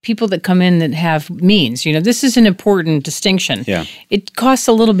people that come in that have means. This is an important distinction. Yeah. It costs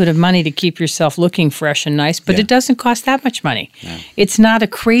a little bit of money to keep yourself looking fresh and nice, but it doesn't cost that much money. No. It's not a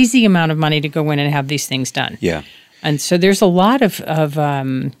crazy amount of money to go in and have these things done. Yeah. And so there's a lot of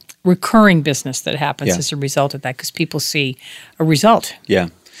recurring business that happens as a result of that because people see a result. Yeah.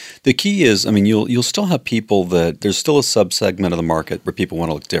 The key is, you'll still have people that there's still a subsegment of the market where people want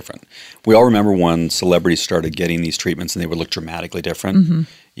to look different. We all remember when celebrities started getting these treatments and they would look dramatically different. Mm-hmm.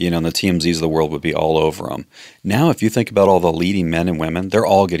 And the TMZs of the world would be all over them. Now, if you think about all the leading men and women, they're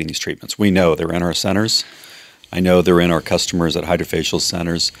all getting these treatments. We know they're in our centers. I know they're in our customers at Hydrofacial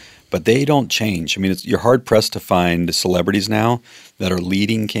centers, but they don't change. You're hard pressed to find celebrities now that are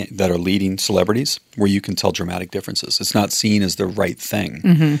leading celebrities where you can tell dramatic differences. It's not seen as the right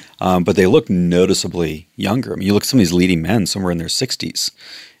thing, but they look noticeably younger. You look at some of these leading men, somewhere in their 60s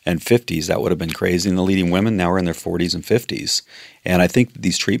and 50s, that would have been crazy. And the leading women now are in their 40s and 50s. And I think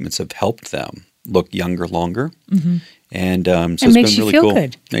these treatments have helped them look younger longer. Mm-hmm. And so it's been really cool.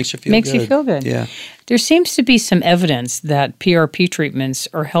 Good. Makes you feel good. Yeah. There seems to be some evidence that PRP treatments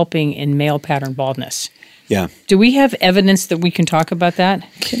are helping in male pattern baldness. Yeah. Do we have evidence that we can talk about that?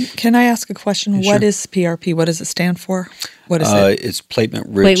 Can I ask a question? Yeah, what is PRP? What does it stand for? What is it? It's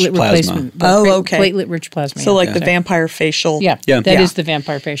platelet-rich plasma. Okay. Platelet-rich plasma. So the vampire facial. Yeah, that is the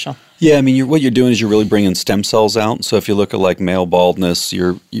vampire facial. Yeah, what you're doing is you're really bringing stem cells out. So if you look at male baldness,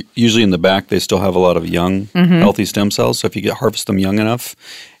 you're usually in the back, they still have a lot of young, healthy stem cells. So if you harvest them young enough,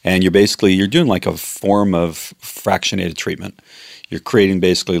 and you're doing a form of fractionated treatment. You're creating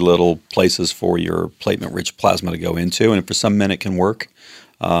basically little places for your platelet-rich plasma to go into, and for some men it can work.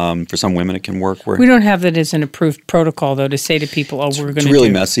 For some women it can work. We don't have that as an approved protocol, though, to say to people, we're going to It's really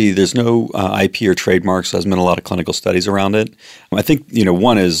messy. There's no IP or trademarks. So there hasn't been a lot of clinical studies around it. I think,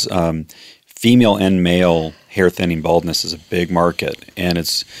 one is female and male hair thinning baldness is a big market, and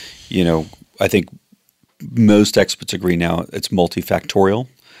it's, I think most experts agree now it's multifactorial.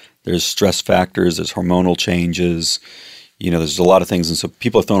 There's stress factors, there's hormonal changes, there's a lot of things. And so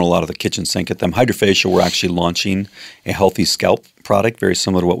people have thrown a lot of the kitchen sink at them. Hydrofacial, we're actually launching a healthy scalp product, very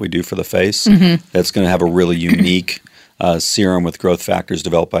similar to what we do for the face. Mm-hmm. That's going to have a really unique serum with growth factors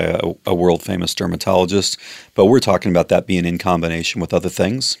developed by a world-famous dermatologist. But we're talking about that being in combination with other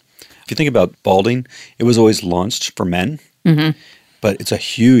things. If you think about balding, it was always launched for men. Mm-hmm. But it's a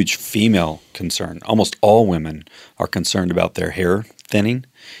huge female concern. Almost all women are concerned about their hair thinning.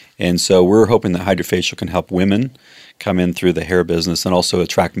 And so we're hoping that Hydrofacial can help women come in through the hair business and also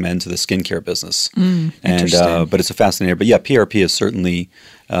attract men to the skincare business. But it's a fascinating. But yeah, PRP is certainly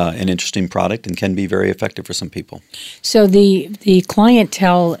an interesting product and can be very effective for some people. So the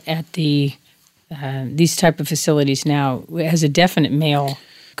clientele at these type of facilities now has a definite male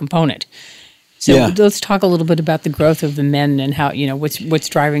component. So let's talk a little bit about the growth of the men and how, what's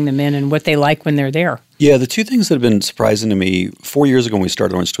driving them in and what they like when they're there. Yeah, the two things that have been surprising to me, 4 years ago when we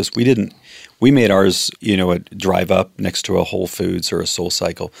started Orange Twist, we made ours, a drive up next to a Whole Foods or a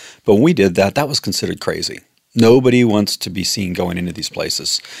SoulCycle. But when we did that, that was considered crazy. Nobody wants to be seen going into these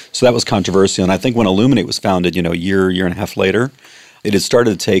places. So that was controversial. And I think when Illuminate was founded, a year and a half later, it had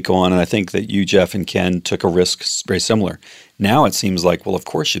started to take on, and I think that you, Jeff, and Ken took a risk very similar. Now it seems like, well, of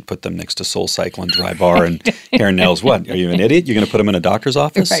course you'd put them next to SoulCycle and Dry Bar and Hair and Nails. What? Are you an idiot? You're going to put them in a doctor's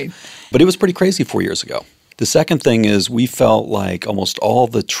office? Right. But it was pretty crazy 4 years ago. The second thing is we felt like almost all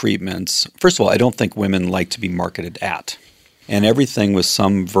the treatments, first of all, I don't think women like to be marketed at. And everything was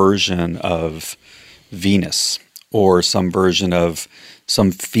some version of Venus or some version of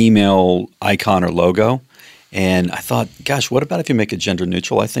some female icon or logo. And I thought, gosh, what about if you make it gender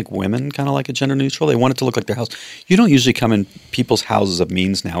neutral? I think women kind of like a gender neutral. They want it to look like their house. You don't usually come in people's houses of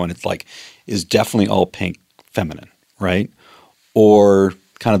means now and it's is definitely all pink feminine, right? Or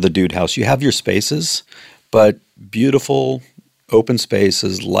kind of the dude house. You have your spaces, but beautiful, open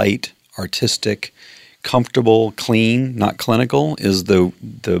spaces, light, artistic, comfortable, clean, not clinical is the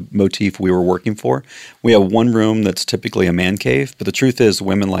motif we were working for. We have one room that's typically a man cave, but the truth is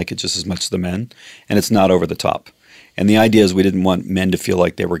women like it just as much as the men, and it's not over the top. And the idea is we didn't want men to feel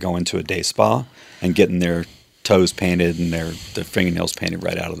like they were going to a day spa and getting their toes painted and their fingernails painted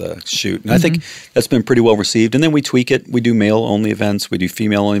right out of the chute. And I think that's been pretty well received. And then we tweak it. We do male-only events. We do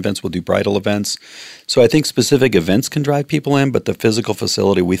female-only events. We'll do bridal events. So I think specific events can drive people in, but the physical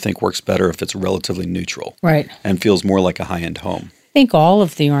facility we think works better if it's relatively neutral. Right. And feels more like a high-end home. I think all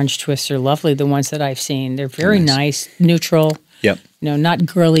of the Orange Twists are lovely, the ones that I've seen. They're very nice, neutral. Yep. Not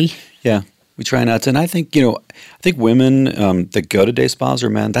girly. Yeah. We try not to. And I think, women that go to day spas or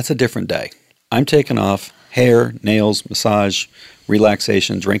men, that's a different day. I'm taking off hair, nails, massage,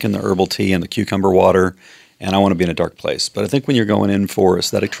 relaxation, drinking the herbal tea and the cucumber water, and I want to be in a dark place. But I think when you're going in for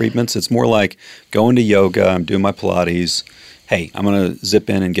aesthetic treatments, it's more like going to yoga, I'm doing my Pilates. Hey, I'm going to zip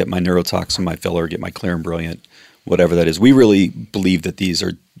in and get my neurotoxin, my filler, get my Clear and Brilliant, whatever that is. We really believe that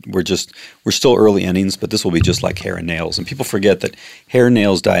we're still early innings, but this will be just like hair and nails. And people forget that hair,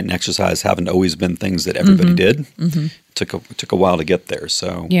 nails, diet, and exercise haven't always been things that everybody did. Mm-hmm. It took a while to get there.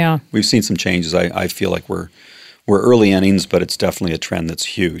 So we've seen some changes. I feel like we're early innings, but it's definitely a trend that's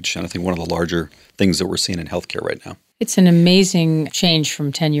huge. And I think one of the larger things that we're seeing in healthcare right now. It's an amazing change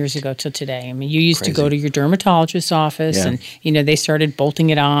from 10 years ago to today. I mean, you used to go to your dermatologist's office and, they started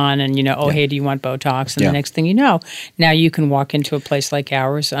bolting it on and, hey, do you want Botox? And the next thing you know, now you can walk into a place like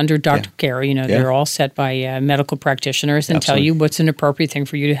ours under doctor care. They're all set by medical practitioners and tell you what's an appropriate thing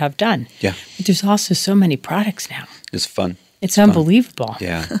for you to have done. Yeah. But there's also so many products now. It's fun. It's unbelievable.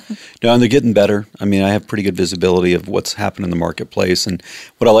 Yeah. No, and they're getting better. I mean, I have pretty good visibility of what's happening in the marketplace. And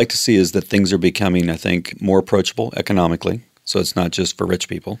what I like to see is that things are becoming, I think, more approachable economically. So it's not just for rich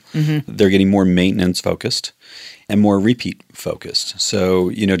people. Mm-hmm. They're getting more maintenance focused and more repeat focused. So,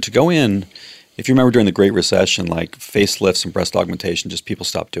 to go in, if you remember during the Great Recession, like facelifts and breast augmentation, just people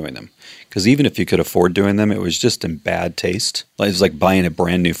stopped doing them. Because even if you could afford doing them, it was just in bad taste. It was like buying a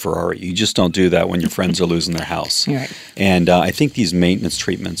brand new Ferrari. You just don't do that when your friends are losing their house. Right. And I think these maintenance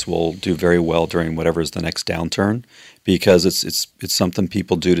treatments will do very well during whatever is the next downturn, because it's something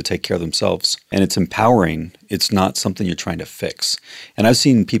people do to take care of themselves. And it's empowering. It's not something you're trying to fix. And I've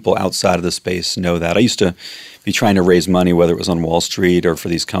seen people outside of the space know that. I used to be trying to raise money, whether it was on Wall Street or for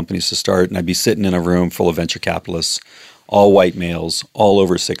these companies to start, and I'd be sitting in a room full of venture capitalists, all white males, all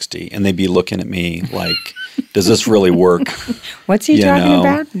over 60, and they'd be looking at me like, does this really work? What's he talking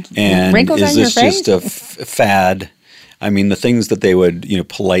about? And wrinkles is on your this face? just a fad? I mean, the things that they would,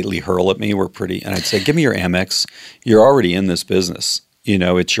 politely hurl at me were pretty, and I'd say, give me your Amex. You're already in this business.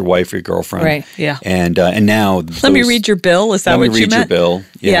 It's your wife or your girlfriend. Right, yeah. And now... Let me read your bill. Is that what you meant? Let me read your bill.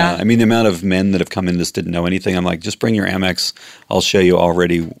 Yeah. I mean, the amount of men that have come in just didn't know anything. I'm like, just bring your Amex. I'll show you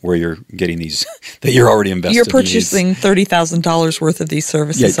already where you're getting these, that you're already invested. You're purchasing $30,000 worth of these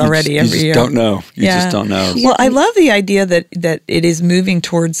services already every year. You just don't know. You just don't know. Well, I love the idea that it is moving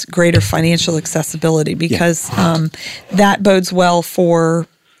towards greater financial accessibility, because that bodes well for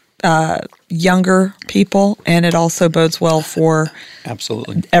younger people, and it also bodes well for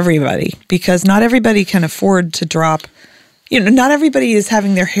everybody, because not everybody can afford to drop. Not everybody is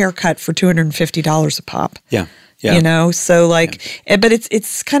having their hair cut for $250 a pop. Yeah. So but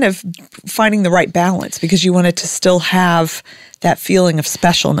it's kind of finding the right balance, because you want it to still have that feeling of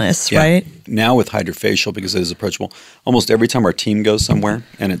specialness, right? Now with Hydrofacial, because it is approachable, almost every time our team goes somewhere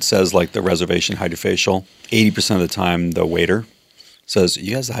and it says like the reservation Hydrofacial, 80% of the time the waiter says,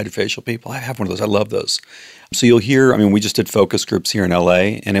 you guys the Hydrofacial people? I have one of those. I love those. So you'll hear, we just did focus groups here in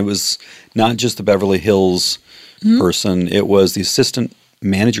LA, and it was not just the Beverly Hills person, it was the assistant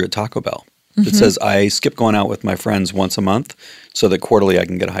manager at Taco Bell that says, I skip going out with my friends once a month so that quarterly I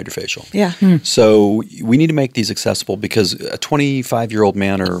can get a Hydrofacial. Yeah. So we need to make these accessible, because a 25-year-old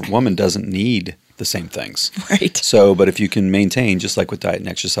man or woman doesn't need the same things. Right. So, but if you can maintain, just like with diet and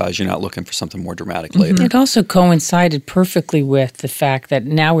exercise, you're not looking for something more dramatic later. It also coincided perfectly with the fact that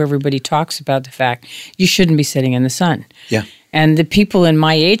now everybody talks about the fact you shouldn't be sitting in the sun. Yeah. And the people in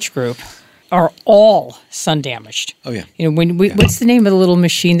my age group are all sun damaged. Oh, yeah. What's the name of the little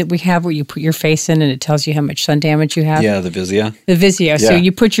machine that we have where you put your face in and it tells you how much sun damage you have? Yeah, the Vizio. The Vizio. Yeah. So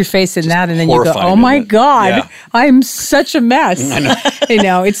you put your face in that, and then you go, oh my isn't it? God, I'm such a mess. I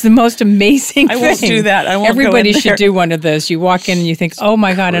know. It's the most amazing thing. I won't do that. I won't Everybody go in there. should do one of those. You walk in and you think, oh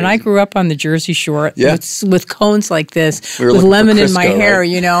my God. And I grew up on the Jersey Shore with cones like this, with lemon in my hair,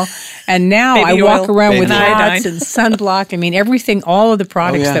 right? And now Baby I walk oil, around with iodine. hats and sunblock. Everything, all of the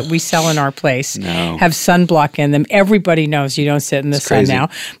products that we sell in our place have sunblock in them. Everybody knows you don't sit in the sun now.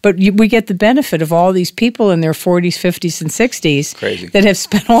 But we get the benefit of all these people in their 40s, 50s, and 60s that have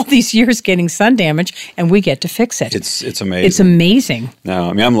spent all these years getting sun damage, and we get to fix it. It's amazing. It's amazing. No,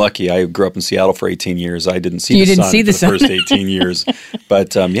 I'm lucky. I grew up in Seattle for 18 years. I didn't see the sun for the first 18 years.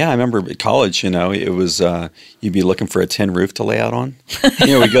 But I remember at college, it was you'd be looking for a tin roof to lay out on.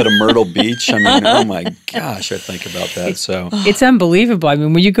 We go to Myrtle Beach. Oh my gosh, I think about that. It's unbelievable.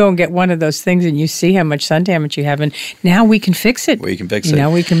 When you go and get one of those things and you see how much sun damage you have, and now we can fix it. We can fix it.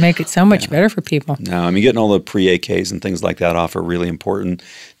 Now we can make it so much better for people. No, getting all the pre-AKs and things like that off are really important.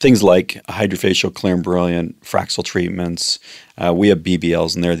 Things like Hydrofacial, Clear and Brilliant, Fraxel treatments. We have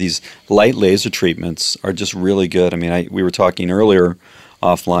BBLs in there. These light laser treatments are just really good. We were talking earlier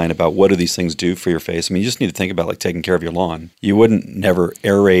offline about what do these things do for your face. You just need to think about like taking care of your lawn. You wouldn't never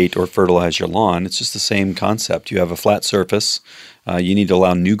aerate or fertilize your lawn. It's just the same concept. You have a flat surface. You need to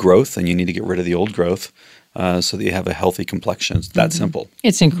allow new growth, and you need to get rid of the old growth. so that you have a healthy complexion. It's that simple.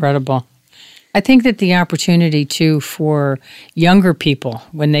 It's incredible. I think that the opportunity, too, for younger people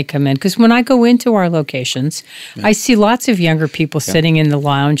when they come in, because when I go into our locations, I see lots of younger people sitting in the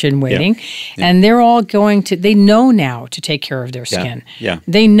lounge and waiting, and they're all they know now to take care of their skin.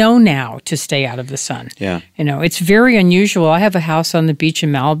 They know now to stay out of the sun. It's very unusual. I have a house on the beach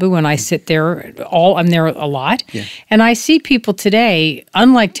in Malibu, and I sit there, I'm there a lot, and I see people today,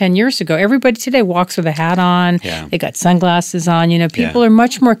 unlike 10 years ago, everybody today walks with a hat on, they got sunglasses on, people are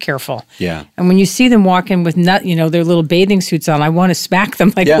much more careful. And when you see them walking with their little bathing suits on, I want to smack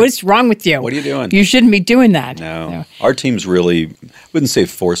them. What's wrong with you? What are you doing? You shouldn't be doing that. No. Our team's really, I wouldn't say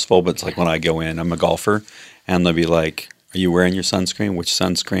forceful, but it's like when I go in, I'm a golfer, and they'll be like, are you wearing your sunscreen? Which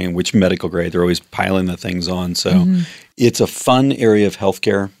sunscreen? Which medical grade? They're always piling the things on. So it's a fun area of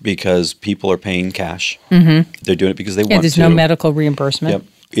healthcare because people are paying cash. They're doing it because they want to. There's no medical reimbursement. Yep.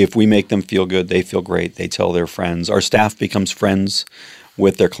 If we make them feel good, they feel great. They tell their friends. Our staff becomes friends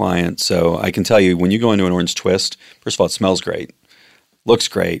with their clients. So I can tell you, when you go into an Orange Twist, first of all, it smells great, looks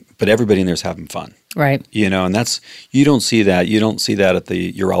great, but everybody in there is having fun. Right. And you don't see that. You don't see that at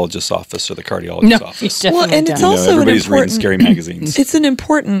the urologist's office or the cardiologist's office. And it's also everybody's reading scary magazines. It's an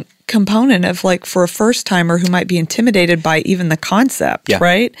important component of for a first timer who might be intimidated by even the concept,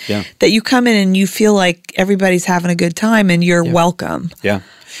 right? Yeah. That you come in and you feel like everybody's having a good time and you're welcome. Yeah.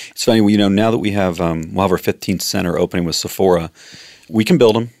 It's funny, now that we'll have our 15th center opening with Sephora, we can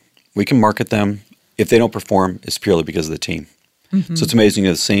build them, we can market them. If they don't perform, it's purely because of the team. So it's amazing. You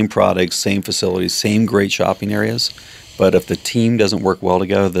have the same products, same facilities, same great shopping areas, but if the team doesn't work well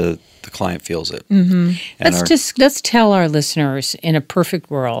together, the client feels it. Let's tell our listeners, in a perfect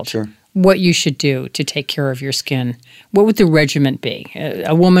world, what you should do to take care of your skin. What would the regimen be?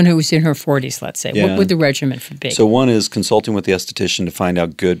 A woman who's in her 40s, let's say. What would the regimen be? So one is consulting with the esthetician to find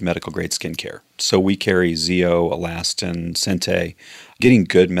out good medical grade skincare. So we carry Zeo, Alastin, Sente. Getting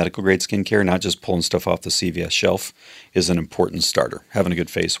good medical grade skincare, not just pulling stuff off the CVS shelf, is an important starter. Having a good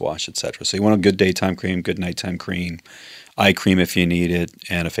face wash, etc. So you want a good daytime cream, good nighttime cream, eye cream if you need it,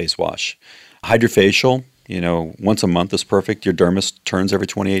 and a face wash. Hydrofacial, once a month is perfect. Your dermis turns every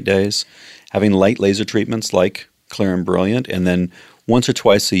 28 days. Having light laser treatments like Clear and Brilliant, and then once or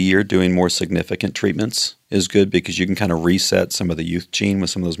twice a year doing more significant treatments is good because you can kind of reset some of the youth gene with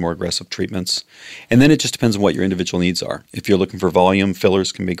some of those more aggressive treatments. And then it just depends on what your individual needs are. If you're looking for volume,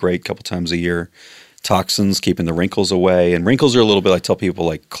 fillers can be great a couple times a year. Toxins, keeping the wrinkles away. And wrinkles are a little bit, I tell people,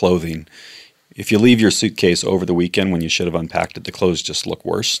 like clothing. If you leave your suitcase over the weekend when you should have unpacked it, the clothes just look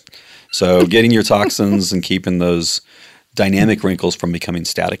worse. So getting your toxins and keeping those dynamic wrinkles from becoming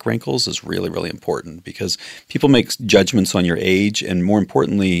static wrinkles is really, really important because people make judgments on your age. And more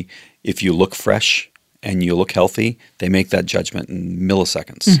importantly, if you look fresh and you look healthy, they make that judgment in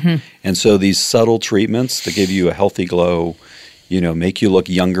milliseconds. And so these subtle treatments to give you a healthy glow, make you look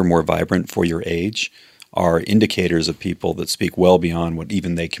younger, more vibrant for your age, are indicators of people that speak well beyond what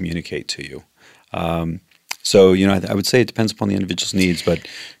even they communicate to you. So, I would say it depends upon the individual's needs, but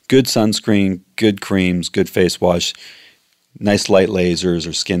good sunscreen, good creams, good face wash, nice light lasers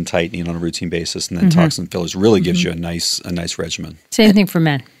or skin tightening on a routine basis, and then toxin fillers really gives you a nice regimen. Same thing for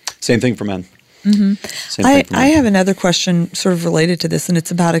men. Same thing for men. I have another question sort of related to this, and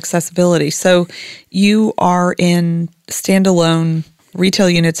it's about accessibility. So you are in standalone retail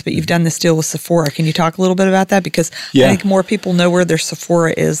units, but you've done this deal with Sephora. Can you talk a little bit about that? Because I think more people know where their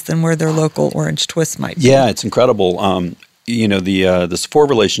Sephora is than where their local Orange Twist might be. Yeah, it's incredible. The Sephora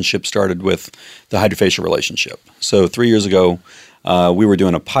relationship started with the Hydrofacial relationship. So 3 years ago, we were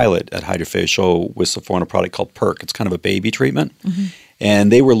doing a pilot at Hydrofacial with Sephora on a product called Perk. It's kind of a baby treatment.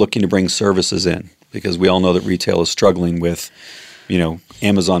 And they were looking to bring services in because we all know that retail is struggling with,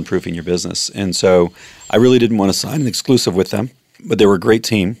 Amazon proofing your business. And so I really didn't want to sign an exclusive with them. But they were a great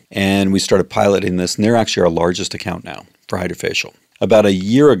team, and we started piloting this, and they're actually our largest account now for Hydrofacial. About a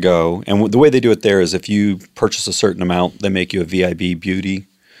year ago, and the way they do it there is if you purchase a certain amount, they make you a VIB Beauty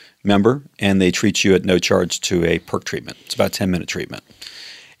member, and they treat you at no charge to a Perk treatment. It's about a 10-minute treatment.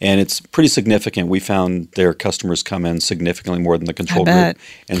 And it's pretty significant. We found their customers come in significantly more than the control group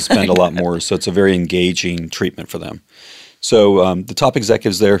and spend a lot more. So it's a very engaging treatment for them. So the top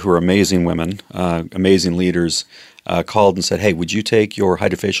executives there, who are amazing women, amazing leaders, called and said, hey, would you take your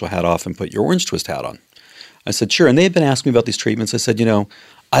Hydrofacial hat off and put your Orange Twist hat on? I said, sure. And they had been asking me about these treatments. I said,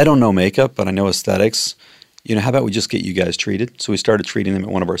 I don't know makeup, but I know aesthetics. How about we just get you guys treated? So we started treating them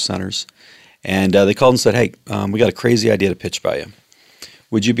at one of our centers. And they called and said, hey, we got a crazy idea to pitch by you.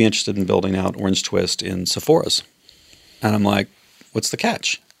 Would you be interested in building out Orange Twist in Sephora's? And I'm like, what's the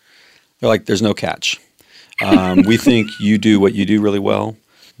catch? They're like, there's no catch. We think you do what you do really well.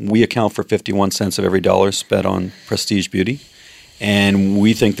 We account for 51 cents of every dollar spent on prestige beauty. And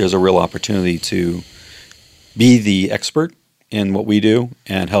we think there's a real opportunity to be the expert in what we do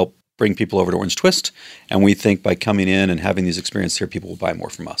and help bring people over to Orange Twist. And we think by coming in and having these experiences here, people will buy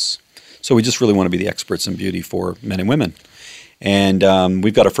more from us. So we just really want to be the experts in beauty for men and women. And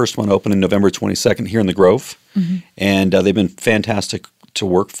we've got our first one open in November 22nd here in the Grove. Mm-hmm. And they've been fantastic to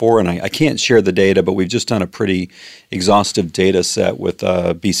work for. And I can't share the data, but we've just done a pretty exhaustive data set with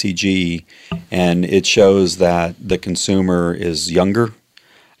BCG. And it shows that the consumer is younger.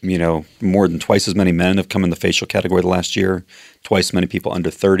 You know, more than twice as many men have come in the facial category the last year, twice as many people under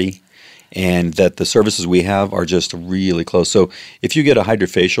 30. And that the services we have are just really close. So if you get a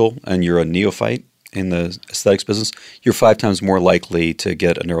hydrofacial and you're a neophyte in the aesthetics business, you're 5 times more likely to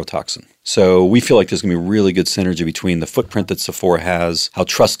get a neurotoxin. So we feel like there's going to be really good synergy between the footprint that Sephora has, how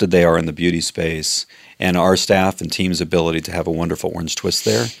trusted they are in the beauty space, and our staff and team's ability to have a wonderful Orange Twist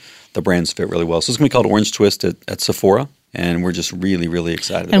there. The brands fit really well. So it's going to be called Orange Twist at Sephora, and we're just really, really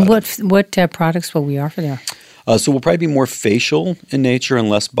excited about it. And what products will we offer there? So we'll probably be more facial in nature and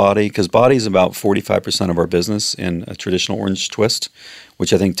less body, because body is about 45% of our business in a traditional Orange Twist,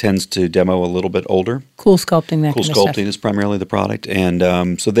 which I think tends to demo a little bit older. Cool sculpting, that Cool kind of stuff. sculpting is primarily the product.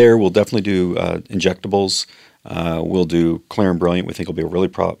 And so there we'll definitely do injectables. We'll do Clear and Brilliant. We think will be a really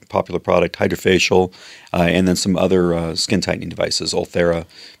popular product, hydrofacial, and then some other skin tightening devices, Ulthera,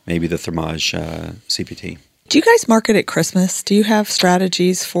 maybe the Thermage CPT. Do you guys market at Christmas? Do you have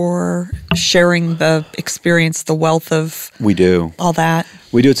strategies for sharing the experience, the wealth of we do all that?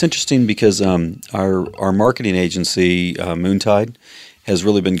 We do. It's interesting because our marketing agency, Moontide, has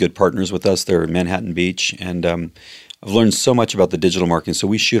really been good partners with us. They're in Manhattan Beach, and I've learned so much about the digital marketing. So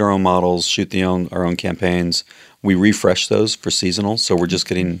we shoot our own models, shoot our own campaigns. We refresh those for seasonal, so we're just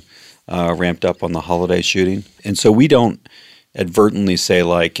getting ramped up on the holiday shooting. And so we don't advertently say,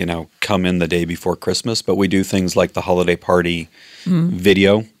 like, you know, come in the day before Christmas, but we do things like the holiday party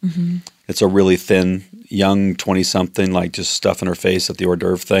video. Mm-hmm. It's a really thin, young 20-something, like just stuffing her face at the hors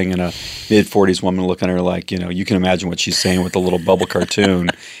d'oeuvre thing, and a mid-40s woman looking at her like, you know, you can imagine what she's saying with the little bubble cartoon.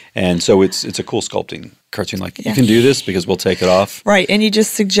 And so it's a cool sculpting cartoon. Like, you can do this because we'll take it off. Right, and you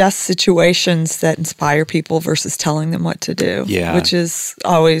just suggest situations that inspire people versus telling them what to do, which is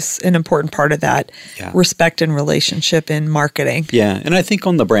always an important part of that respect and relationship in marketing. Yeah, and I think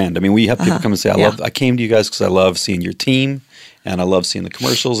on the brand, I mean, we have people come and say, I came to you guys because I love seeing your team, and I love seeing the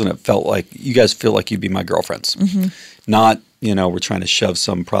commercials, and it felt like you guys feel like you'd be my girlfriends. Mm-hmm. Not, you know, we're trying to shove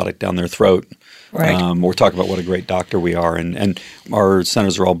some product down their throat. Right. We're talking about what a great doctor we are. And our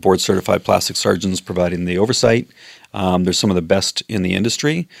centers are all board-certified plastic surgeons providing the oversight. They're some of the best in the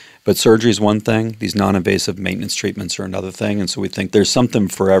industry. But surgery is one thing. These non-invasive maintenance treatments are another thing. And so we think there's something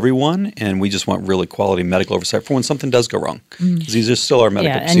for everyone, and we just want really quality medical oversight for when something does go wrong. Because these are still our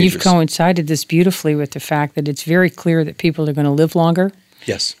medical procedures. And you've coincided this beautifully with the fact that it's very clear that people are going to live longer.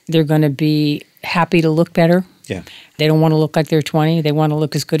 Yes. They're going to be happy to look better. Yeah. They don't want to look like they're 20. They want to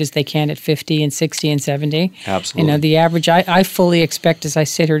look as good as they can at 50 and 60 and 70. Absolutely. You know, the average, I fully expect as I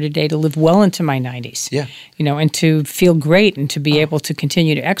sit here today to live well into my 90s. Yeah. You know, and to feel great and to be able to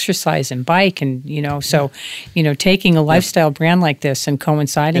continue to exercise and bike and, you know, so, you know, taking a lifestyle brand like this and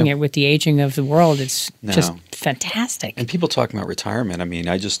coinciding it with the aging of the world, it's just fantastic. And people talking about retirement. I mean,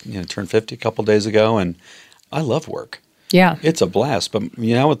 I just turned 50 a couple days ago, and I love work. Yeah. It's a blast. But,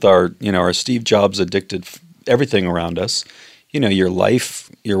 you know, with our Steve Jobs addicted everything around us, you know, your life,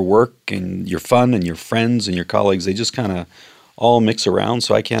 your work, and your fun, and your friends, and your colleagues, they just kind of all mix around.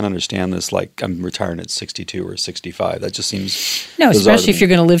 So I can't understand this, like, I'm retiring at 62 or 65. That just seems especially if you're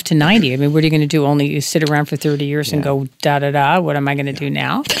going to live to 90. I mean, what are you going to do? Only sit around for 30 years and go, da-da-da, what am I going to do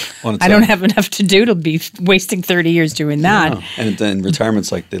now? Well, I don't have enough to do to be wasting 30 years doing that. No. And then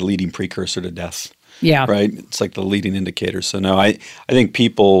retirement's like the leading precursor to death. Yeah. Right? It's like the leading indicator. So no, I think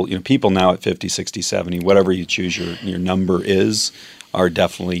people now at 50, 60, 70, whatever you choose your number is, are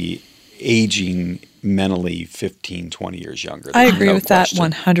definitely aging mentally 15, 20 years younger. I agree with that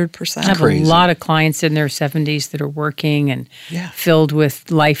 100%. I have a lot of clients in their 70s that are working and filled with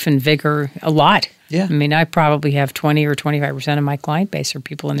life and vigor. A lot. Yeah. I mean, I probably have 20 or 25% of my client base are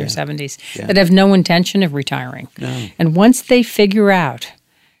people in their 70s that have no intention of retiring. No. And once they figure out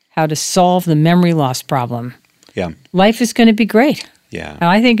how to solve the memory loss problem, life is going to be great. Yeah. And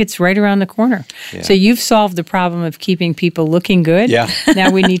I think it's right around the corner. Yeah. So you've solved the problem of keeping people looking good. Yeah.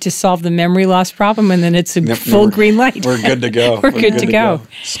 Now we need to solve the memory loss problem, and then it's a full green light. We're good to go. We're good to go.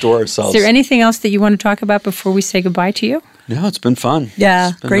 Store ourselves. Is there anything else that you want to talk about before we say goodbye to you? No, it's been fun.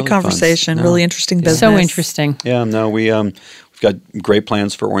 Yeah, great really conversation. Really interesting business. So interesting. Yeah, no, we've got great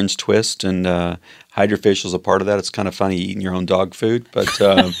plans for Orange Twist, and HydraFacial is a part of that. It's kind of funny eating your own dog food, but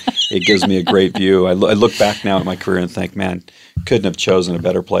it gives me a great view. I look back now at my career and think, man, couldn't have chosen a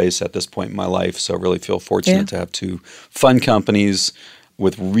better place at this point in my life. So I really feel fortunate to have two fun companies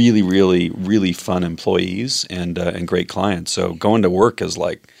with really, really, really fun employees and great clients. So going to work is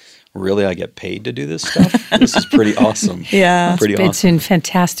like, really, I get paid to do this stuff? This is pretty awesome. Yeah. It's been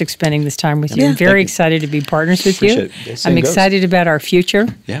fantastic spending this time with you. I'm very excited to be partners with you. I'm excited about our future.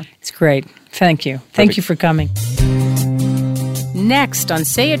 Yeah. It's great. Thank you. Thank you for coming. Next on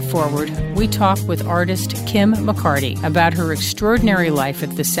Say It Forward, we talk with artist Kim McCarty about her extraordinary life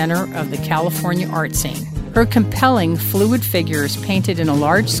at the center of the California art scene. Her compelling, fluid figures painted in a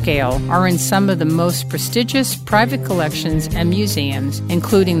large scale are in some of the most prestigious private collections and museums,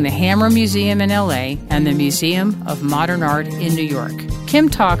 including the Hammer Museum in LA and the Museum of Modern Art in New York. Kim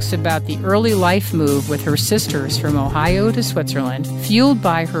talks about the early life move with her sisters from Ohio to Switzerland, fueled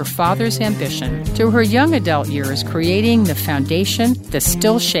by her father's ambition, to her young adult years creating the foundation that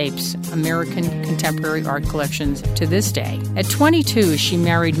still shapes American contemporary art collections to this day. At 22, she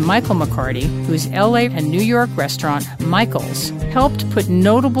married Michael McCarty, whose LA and New York restaurant, Michael's, helped put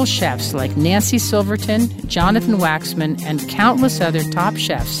notable chefs like Nancy Silverton, Jonathan Waxman, and countless other top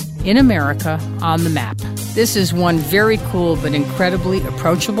chefs in America on the map. This is one very cool but incredibly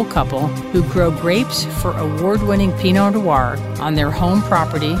approachable couple who grow grapes for award-winning Pinot Noir on their home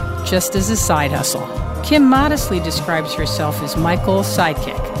property just as a side hustle. Kim modestly describes herself as Michael's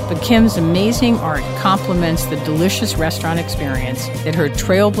sidekick, but Kim's amazing art complements the delicious restaurant experience that her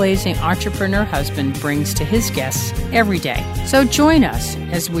trailblazing entrepreneur husband brings to his guests every day. So join us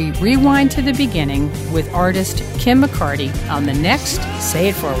as we rewind to the beginning with artist Kim McCarty on the next Say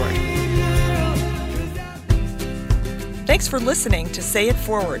It Forward. Thanks for listening to Say It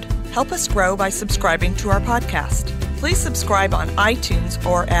Forward. Help us grow by subscribing to our podcast. Please subscribe on iTunes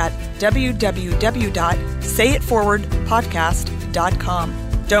or at www.sayitforwardpodcast.com.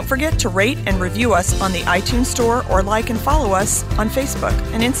 Don't forget to rate and review us on the iTunes Store or like and follow us on Facebook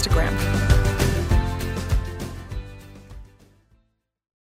and Instagram.